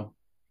 So,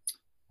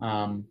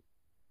 um,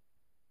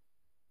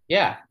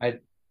 yeah,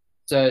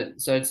 so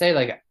I'd say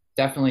like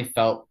definitely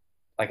felt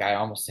like I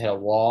almost hit a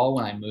wall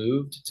when I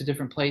moved to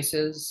different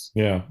places,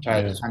 Yeah,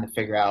 yeah, trying to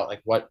figure out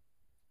like what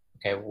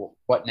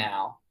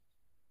now?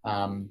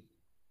 Um,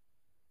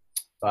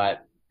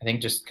 but I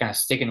think just kind of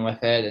sticking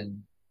with it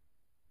and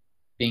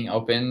being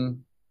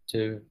open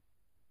to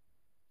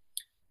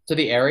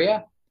the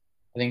area,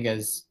 I think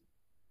is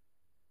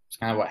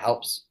kind of what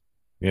helps.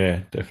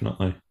 yeah,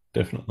 definitely,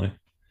 definitely.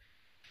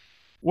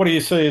 What do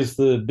you see as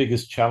the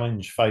biggest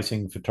challenge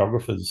facing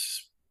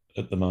photographers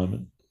at the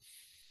moment?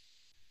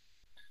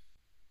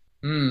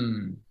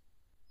 Hmm.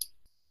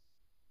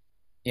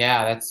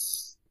 Yeah,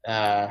 that's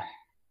a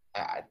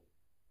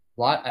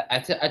lot.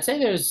 I'd say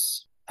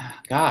there's,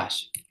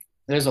 gosh,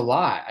 there's a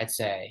lot. I'd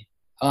say.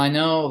 Well, I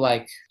know,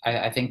 like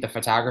I think the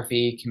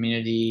photography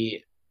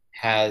community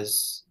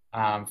has,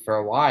 for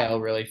a while,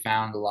 really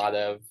found a lot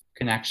of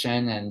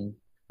connection and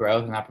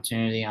growth and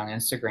opportunity on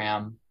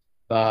Instagram.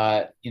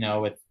 But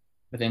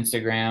with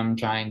Instagram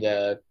trying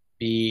to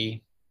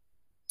be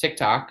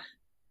TikTok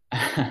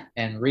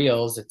and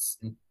Reels, it's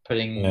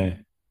putting. Yeah,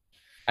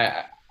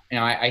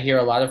 I I hear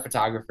a lot of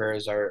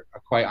photographers are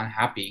quite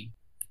unhappy,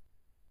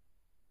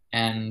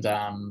 and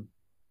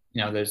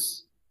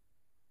there's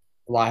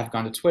a lot have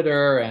gone to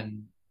Twitter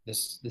and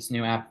this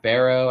new app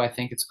Vero, I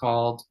think it's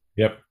called.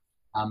 yep.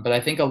 But I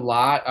think a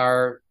lot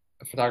are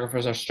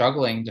photographers are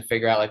struggling to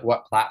figure out like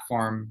what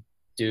platform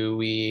do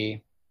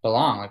we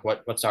belong, like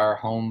what's our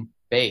home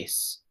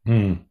base.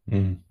 Mm,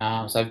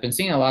 mm. So I've been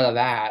seeing a lot of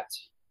that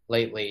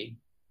lately.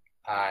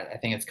 I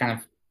think it's kind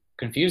of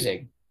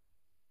confusing.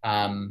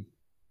 Um,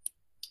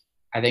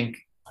 I think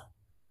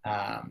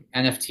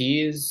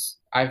NFTs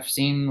I've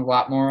seen a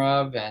lot more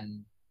of,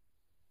 and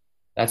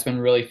that's been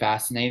really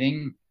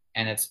fascinating.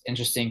 And it's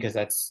interesting because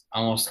that's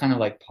almost kind of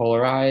like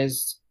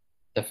polarized.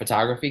 the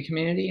photography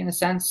community in a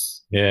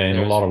sense. Yeah, in a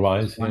There's lot of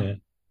ways. one, Yeah.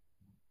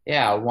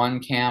 yeah, one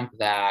camp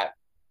that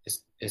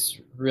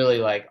is really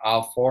like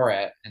all for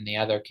it, and the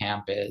other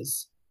camp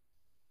is,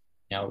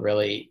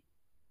 really,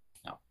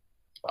 you know,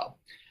 well,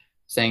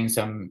 saying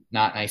some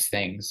not nice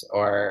things,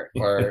 or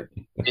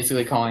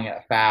basically calling it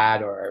a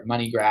fad or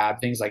money grab,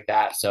 things like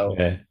that. So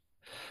Yeah.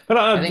 But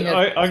I think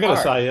I it's got to hard.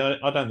 say,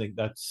 I don't think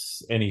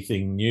that's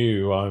anything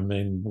new. I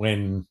mean,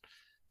 when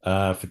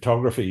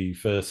photography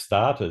first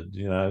started,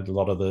 a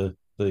lot of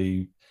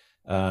the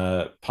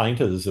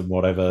painters and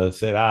whatever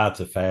said, it's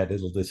a fad,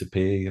 it'll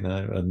disappear,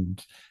 and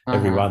Uh-huh.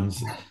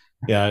 everyone's,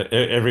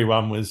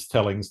 everyone was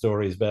telling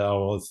stories about,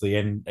 oh, well, it's the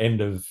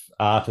end of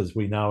art as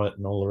we know it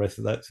and all the rest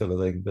of that sort of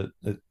thing, but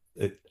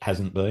it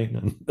hasn't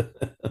been.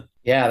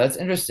 Yeah, that's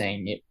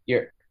interesting.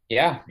 You're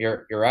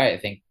right. I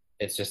think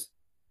it's just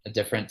a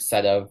different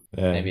set of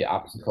Yeah. maybe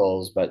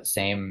obstacles, but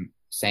same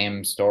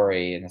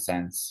story in a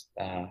sense.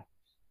 Yeah.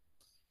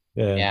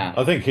 Yeah.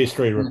 I think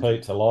history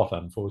repeats a lot,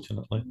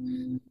 unfortunately.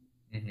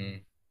 Hmm.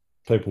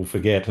 People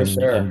forget For and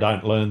sure.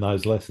 don't learn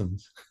those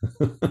lessons.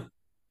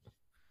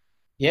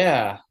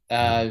 Yeah,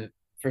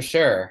 for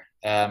sure.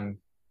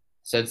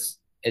 So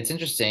it's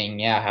interesting,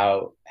 yeah,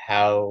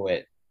 how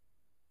it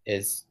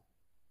is,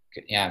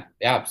 yeah,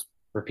 it's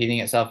repeating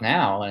itself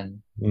now,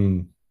 and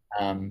Mm.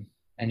 um,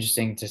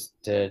 interesting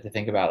to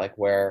think about like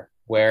where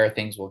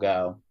things will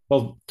go.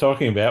 Well,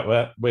 talking about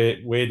that,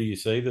 where do you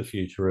see the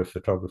future of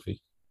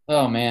photography?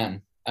 Oh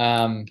man,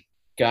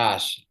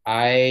 gosh,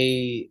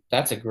 I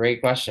that's a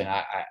great question.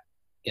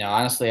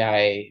 Honestly,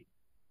 I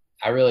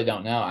really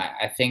don't know.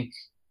 I think,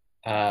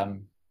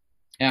 um,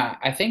 yeah,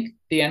 I think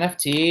the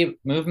NFT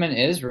movement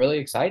is really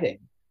exciting.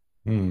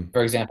 Mm.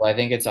 For example, I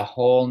think it's a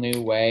whole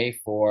new way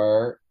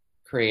for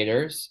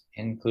creators,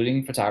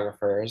 including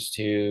photographers,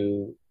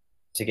 to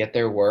get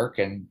their work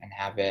and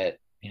have it,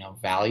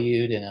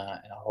 valued in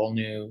a whole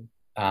new,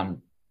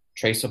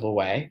 traceable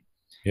way.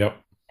 Yep.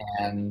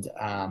 And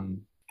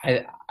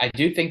I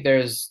do think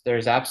there's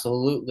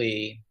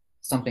absolutely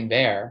something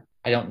there.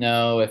 I don't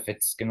know if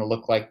it's going to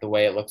look like the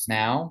way it looks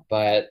now,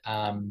 but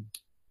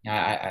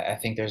I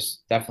think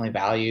there's definitely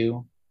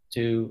value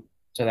to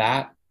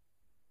that.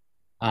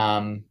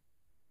 Um,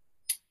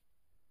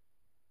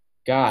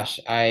 Gosh,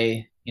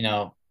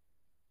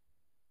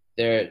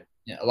 there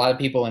a lot of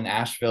people in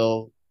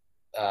Asheville.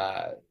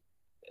 Uh,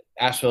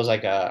 Asheville's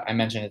like I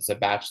mentioned, it's a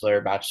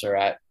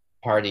bachelorette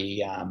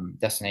party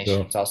destination.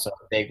 Sure. It's also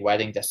a big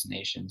wedding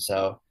destination.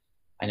 So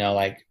I know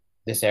like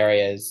this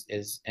area is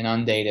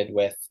inundated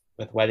with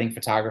wedding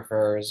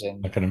photographers I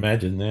and can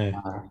imagine there.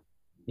 uh,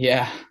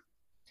 yeah.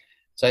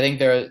 So I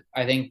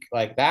think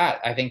like that.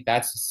 I think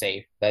that's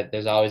safe. That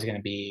there's always going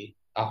to be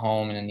a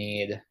home and a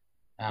need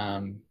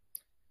um,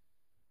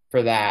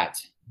 for that.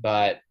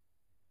 But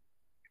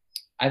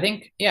I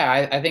think,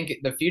 yeah, I think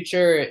the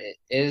future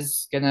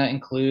is gonna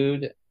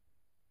include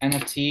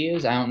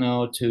NFTs. I don't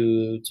know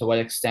to what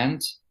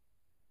extent.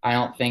 I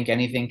don't think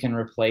anything can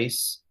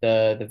replace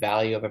the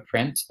value of a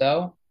print,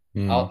 though.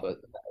 Mm. All,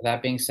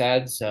 that being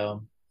said,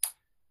 so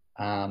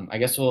I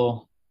guess I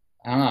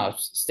don't know,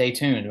 stay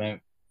tuned.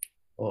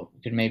 We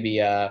could maybe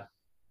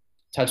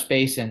touch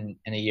base in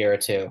a year or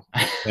two.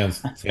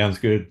 Sounds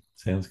good.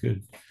 Sounds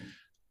good.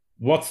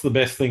 What's the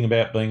best thing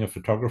about being a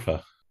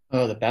photographer?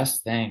 Oh, the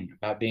best thing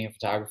about being a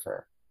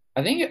photographer.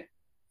 I think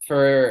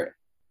for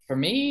for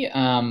me,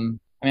 I mean,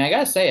 I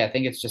gotta say, I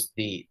think it's just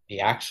the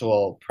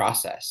actual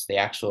process, the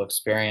actual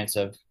experience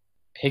of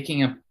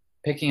picking a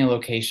picking a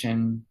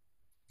location,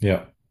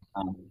 Yeah.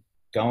 um,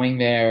 going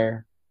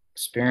there,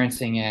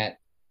 experiencing it,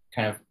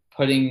 kind of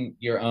putting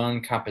your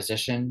own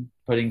composition,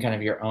 putting kind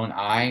of your own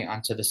eye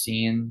onto the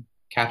scene,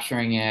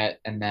 capturing it,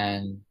 and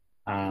then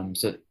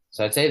so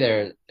I'd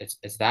say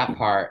it's that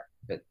part,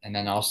 but and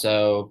then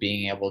also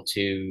being able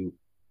to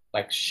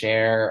like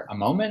share a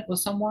moment with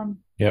someone.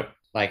 Yep.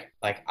 Like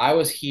I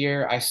was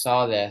here, I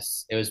saw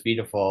this, it was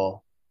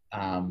beautiful.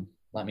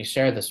 Let me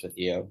share this with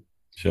you.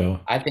 Sure.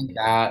 I think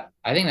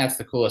that's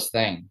the coolest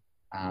thing.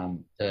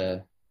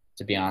 To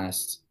be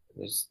honest, it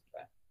was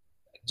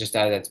just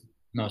at its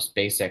most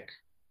basic.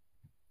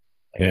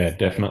 Like Yeah, it's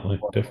definitely.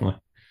 Definitely.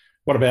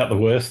 What about the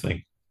worst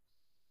thing?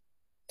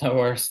 the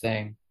worst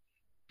thing.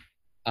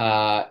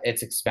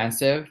 It's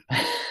expensive.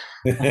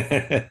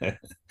 Yeah.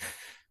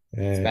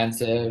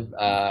 Expensive.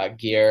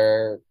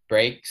 Gear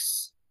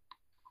breaks.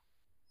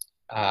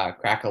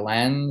 Crack a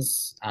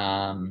lens.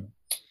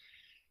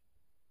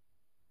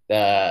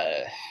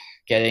 The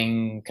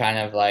getting kind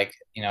of like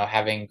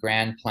having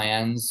grand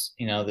plans.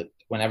 That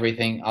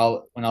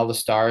when all the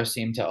stars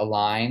seem to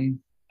align.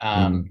 Mm.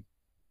 Um,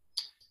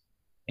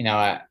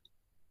 I,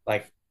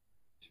 like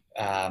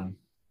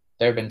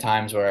there have been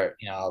times where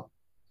I'll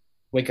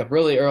wake up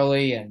really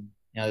early, and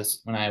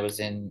this when I was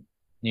in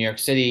New York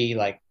City,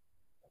 like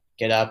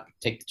get up,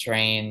 take the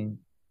train,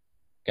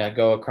 gotta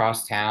go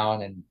across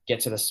town and get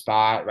to the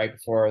spot right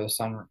before the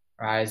sun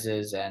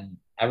rises, and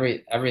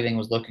everything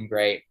was looking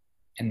great,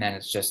 and then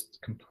it's just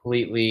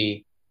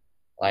completely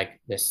like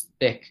this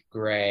thick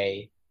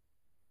gray,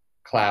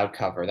 cloud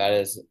cover. That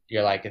is,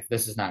 you're like, if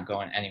this is not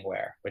going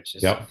anywhere, which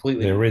is Yep.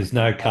 completely There is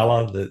no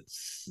color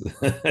that's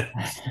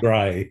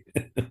grey.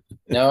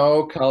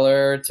 no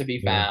color to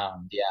be Yeah.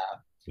 found. Yeah.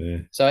 Yeah.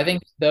 So I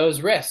think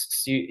those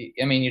risks,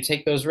 you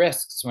take those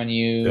risks when Sure.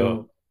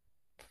 you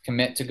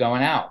commit to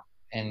going out,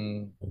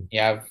 and you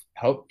have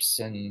hopes,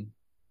 and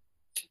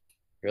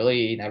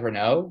really you never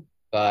know.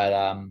 But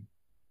I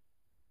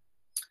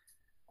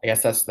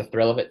guess that's the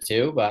thrill of it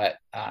too. But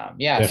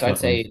yeah, so I'd Definitely.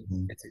 say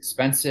it's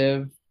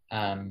expensive.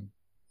 Um,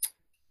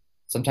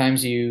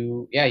 Sometimes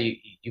you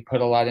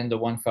put a lot into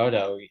one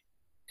photo. You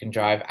can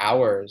drive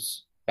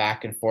hours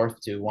back and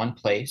forth to one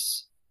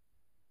place,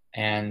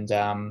 and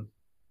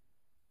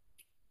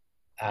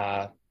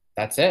uh,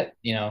 that's it.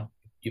 You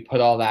put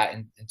all that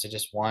into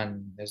just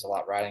one. There's a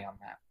lot riding on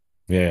that.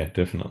 Yeah,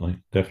 definitely.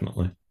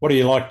 Definitely. What do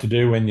you like to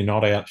do when you're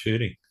not out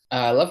shooting?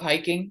 I love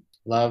hiking.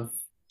 Love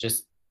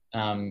just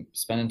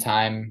spending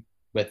time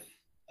with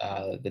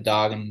the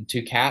dog and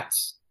two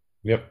cats.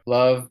 Yep.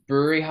 Love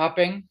brewery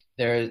hopping.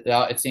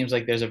 It seems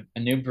like there's a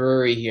new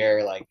brewery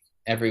here like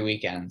every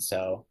weekend.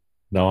 So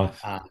Nice.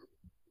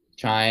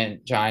 trying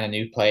a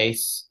new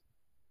place.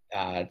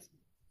 So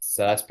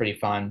that's pretty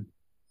fun.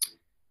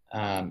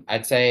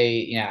 I'd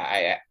say,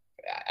 I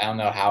don't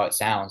know how it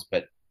sounds,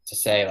 but to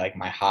say like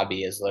my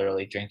hobby is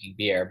literally drinking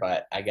beer,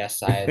 but I guess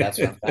that's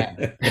what I'm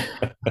saying.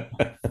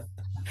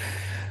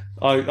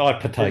 I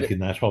partake in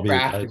that hobby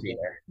Craft occasionally.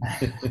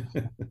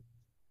 beer.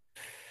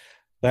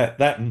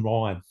 That and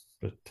wine.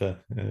 But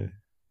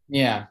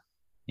Yeah.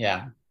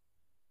 Yeah.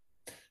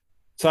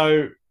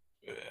 so,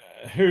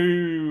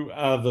 who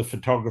are the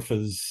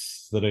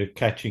photographers that are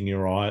catching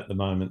your eye at the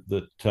moment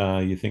that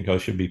you think I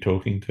should be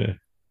talking to?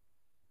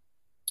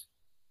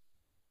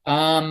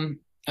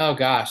 Oh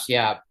gosh,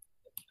 yeah.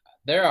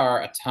 There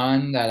are a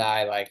ton that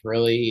I like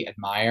really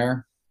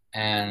admire,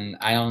 and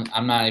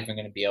I'm not even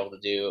going to be able to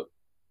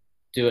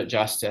do it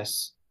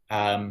justice.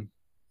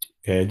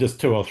 Yeah, just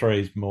two or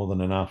three is more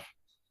than enough.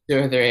 Two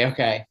or three,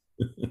 okay.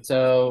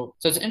 So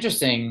it's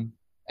interesting.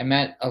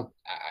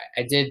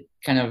 I did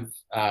kind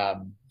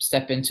of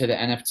step into the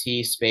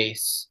NFT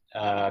space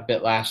a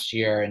bit last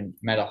year and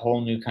met a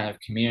whole new kind of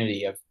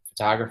community of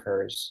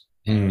photographers,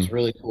 and it was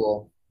really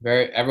cool.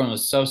 Everyone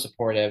was so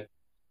supportive.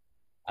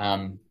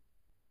 Um,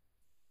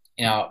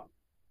 you know,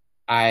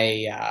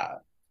 I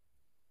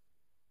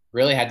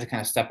really had to kind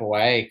of step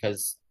away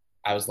because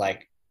I was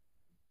like,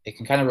 it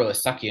can kind of really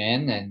suck you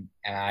in, and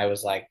I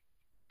was like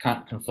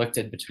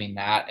conflicted between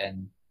that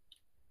and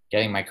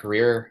getting my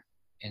career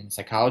in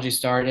psychology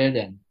started,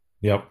 and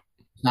Yep.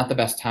 not the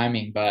best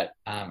timing, but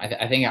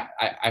I think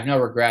I have no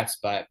regrets,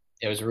 but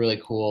it was really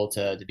cool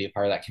to be a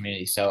part of that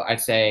community. So I'd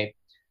say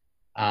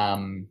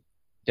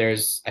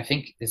I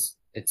think it's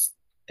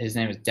his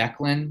name is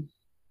Declan,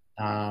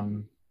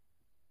 um,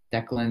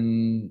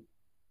 Declan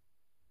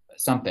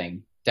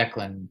something.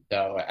 Declan,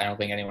 though, I don't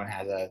think anyone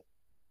has a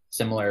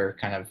similar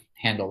kind of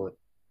handle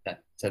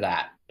to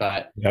that.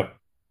 But Yep.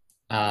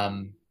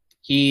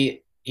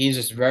 He's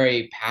just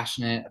very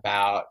passionate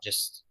about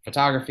just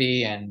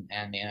photography and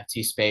the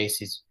NFT space.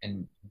 He's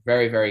and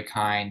very, very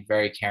kind,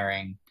 very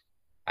caring.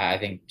 I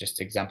think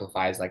just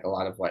exemplifies like a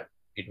lot of what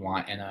you'd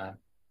want in a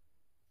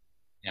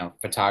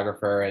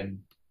photographer, and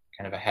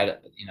kind of ahead,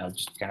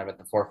 just kind of at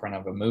the forefront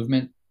of a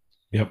movement.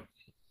 Yep.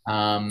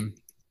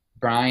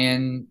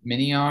 Brian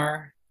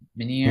Miniar.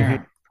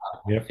 Mhm.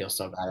 I Yep. feel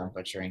so bad I'm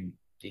butchering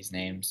these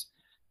names,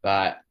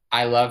 but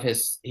I love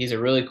he's a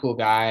really cool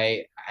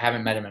guy. I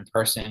haven't met him in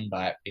person,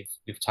 but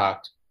we've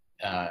talked.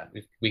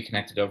 We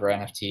connected over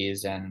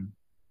NFTs, and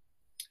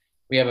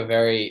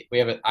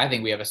I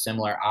think we have a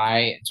similar eye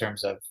in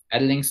terms of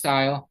editing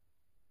style.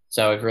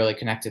 So we've really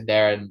connected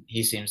there, and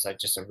he seems like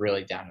just a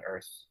really down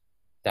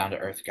to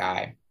earth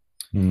guy.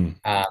 Mm.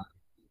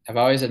 I've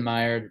always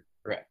admired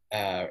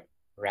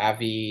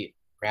Ravi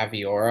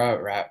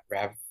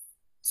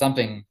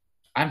something.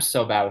 I'm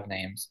so bad with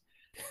names,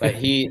 but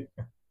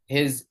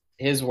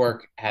his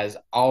work has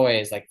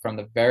always, like from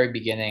the very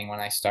beginning when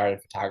I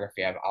started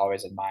photography, I've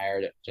always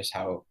admired just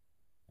how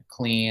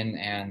clean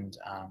and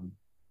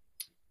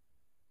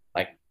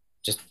like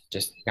just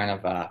kind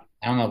of I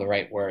don't know the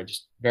right word,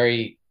 just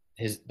very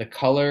the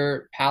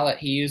color palette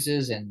he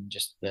uses, and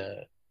just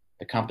the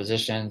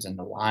compositions and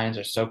the lines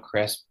are so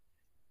crisp.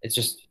 It's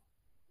just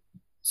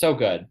so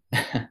good.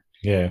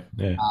 Yeah.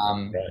 Yeah.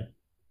 um, Right.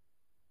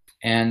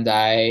 and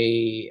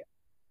I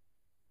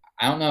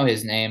don't know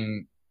his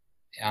name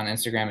on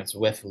Instagram. It's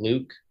with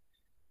Luke.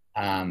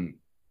 Um,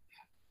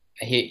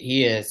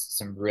 he is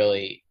some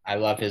really. I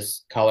love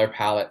his color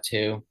palette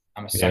too.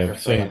 I'm a Yeah. sucker I've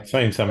for seen like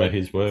seen some of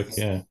his work.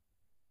 Yeah.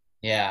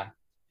 yeah,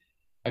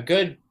 a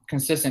good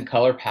consistent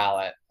color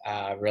palette.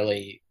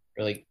 Really,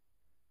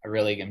 I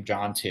really am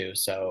drawn to.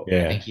 So I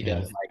Yeah. think he Yeah.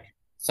 does like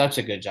such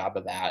a good job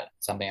of that.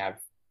 Something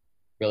I've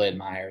really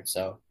admired.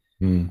 So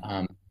Mm.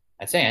 um,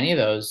 I'd say any of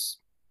those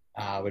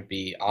would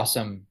be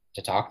awesome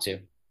to talk to.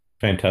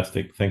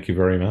 Fantastic. Thank you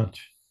very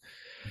much.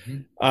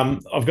 Mhm.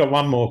 I've got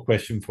one more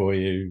question for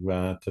you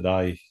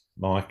today,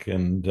 Mike,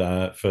 and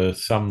for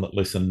some that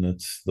listen,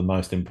 it's the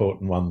most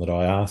important one that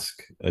I ask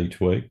each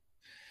week.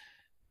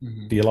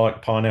 Do you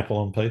like pineapple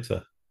on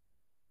pizza?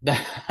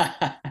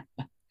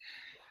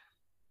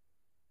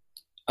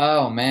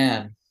 Oh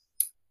man,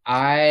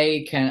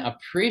 I can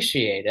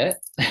appreciate it.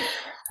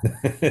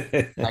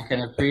 I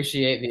can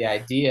appreciate the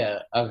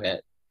idea of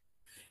it.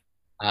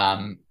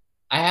 Um,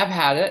 I have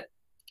had it,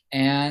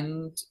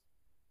 and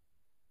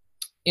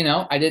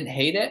I didn't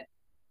hate it.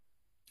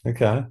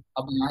 Okay.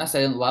 I'll be honest, I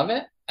didn't love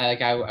it.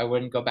 I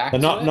wouldn't go back But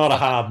to it. not a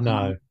hard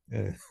no.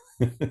 Yeah.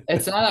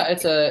 It's not a,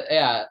 it's a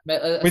yeah,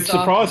 a Which soft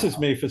surprises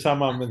no. me for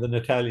someone with an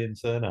Italian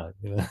surname.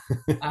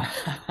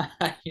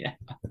 Yeah.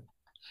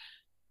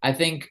 I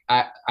think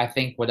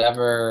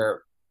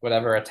whatever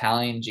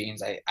Italian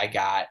genes I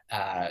got,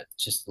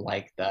 just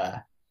like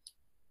the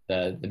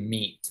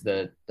meat,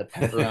 the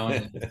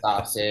pepperoni, the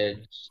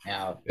sausage.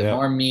 The Yeah.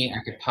 more meat I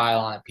could pile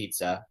on a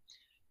pizza.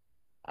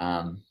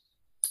 Um,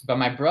 but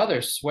my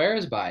brother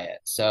swears by it,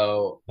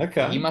 so he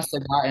Okay. must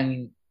have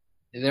gotten.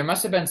 There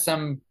must have been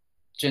some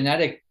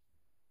genetic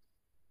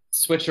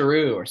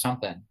switcheroo or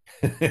something.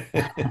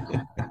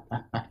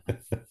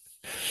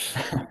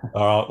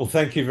 All right. Well,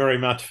 thank you very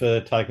much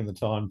for taking the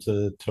time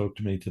to talk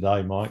to me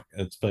today, Mike.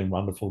 It's been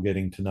wonderful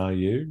getting to know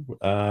you.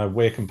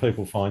 Where can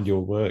people find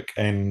your work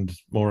and,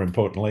 more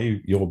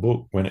importantly, your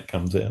book when it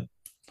comes out?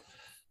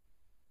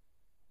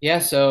 Yeah,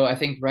 so I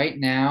think right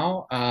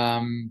now,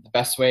 the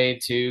best way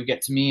to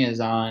get to me is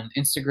on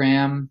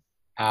Instagram.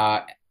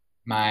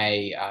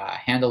 My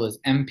handle is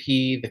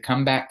MP the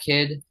Comeback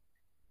Kid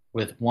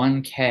with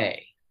 1K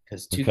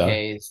because two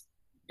Okay. Ks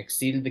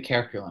exceeded the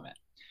character limit.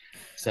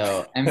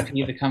 So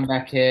MP the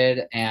Comeback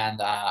Kid, and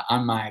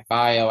on my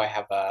bio, I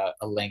have a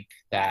link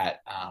that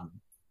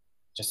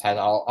just has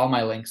all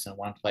my links in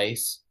one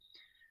place.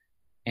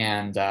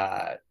 And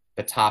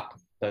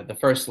the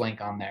first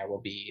link on there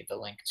will be the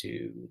link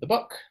to the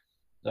book,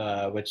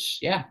 which,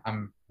 yeah,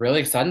 I'm really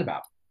excited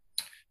about.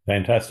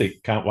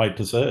 Fantastic. Can't wait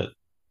to see it.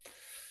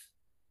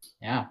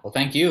 Yeah. Well,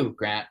 thank you,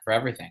 Grant, for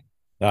everything.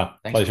 Ah,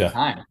 Thanks for the pleasure.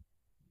 time.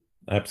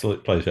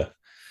 Absolute pleasure.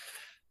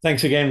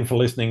 Thanks again for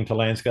listening to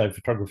Landscape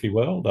Photography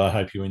World. I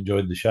hope you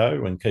enjoyed the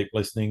show and keep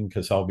listening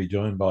because I'll be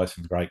joined by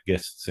some great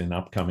guests in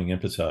upcoming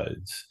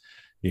episodes.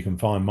 You can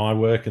find my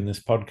work in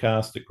this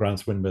podcast at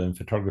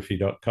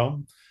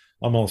grantswinburnphotography.com.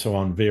 I'm also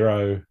on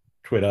Vero,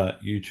 Twitter,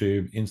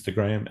 YouTube,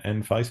 Instagram,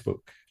 and Facebook.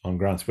 I'm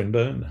Grant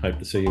Swinburne. Hope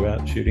to see you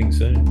out shooting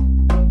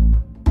soon.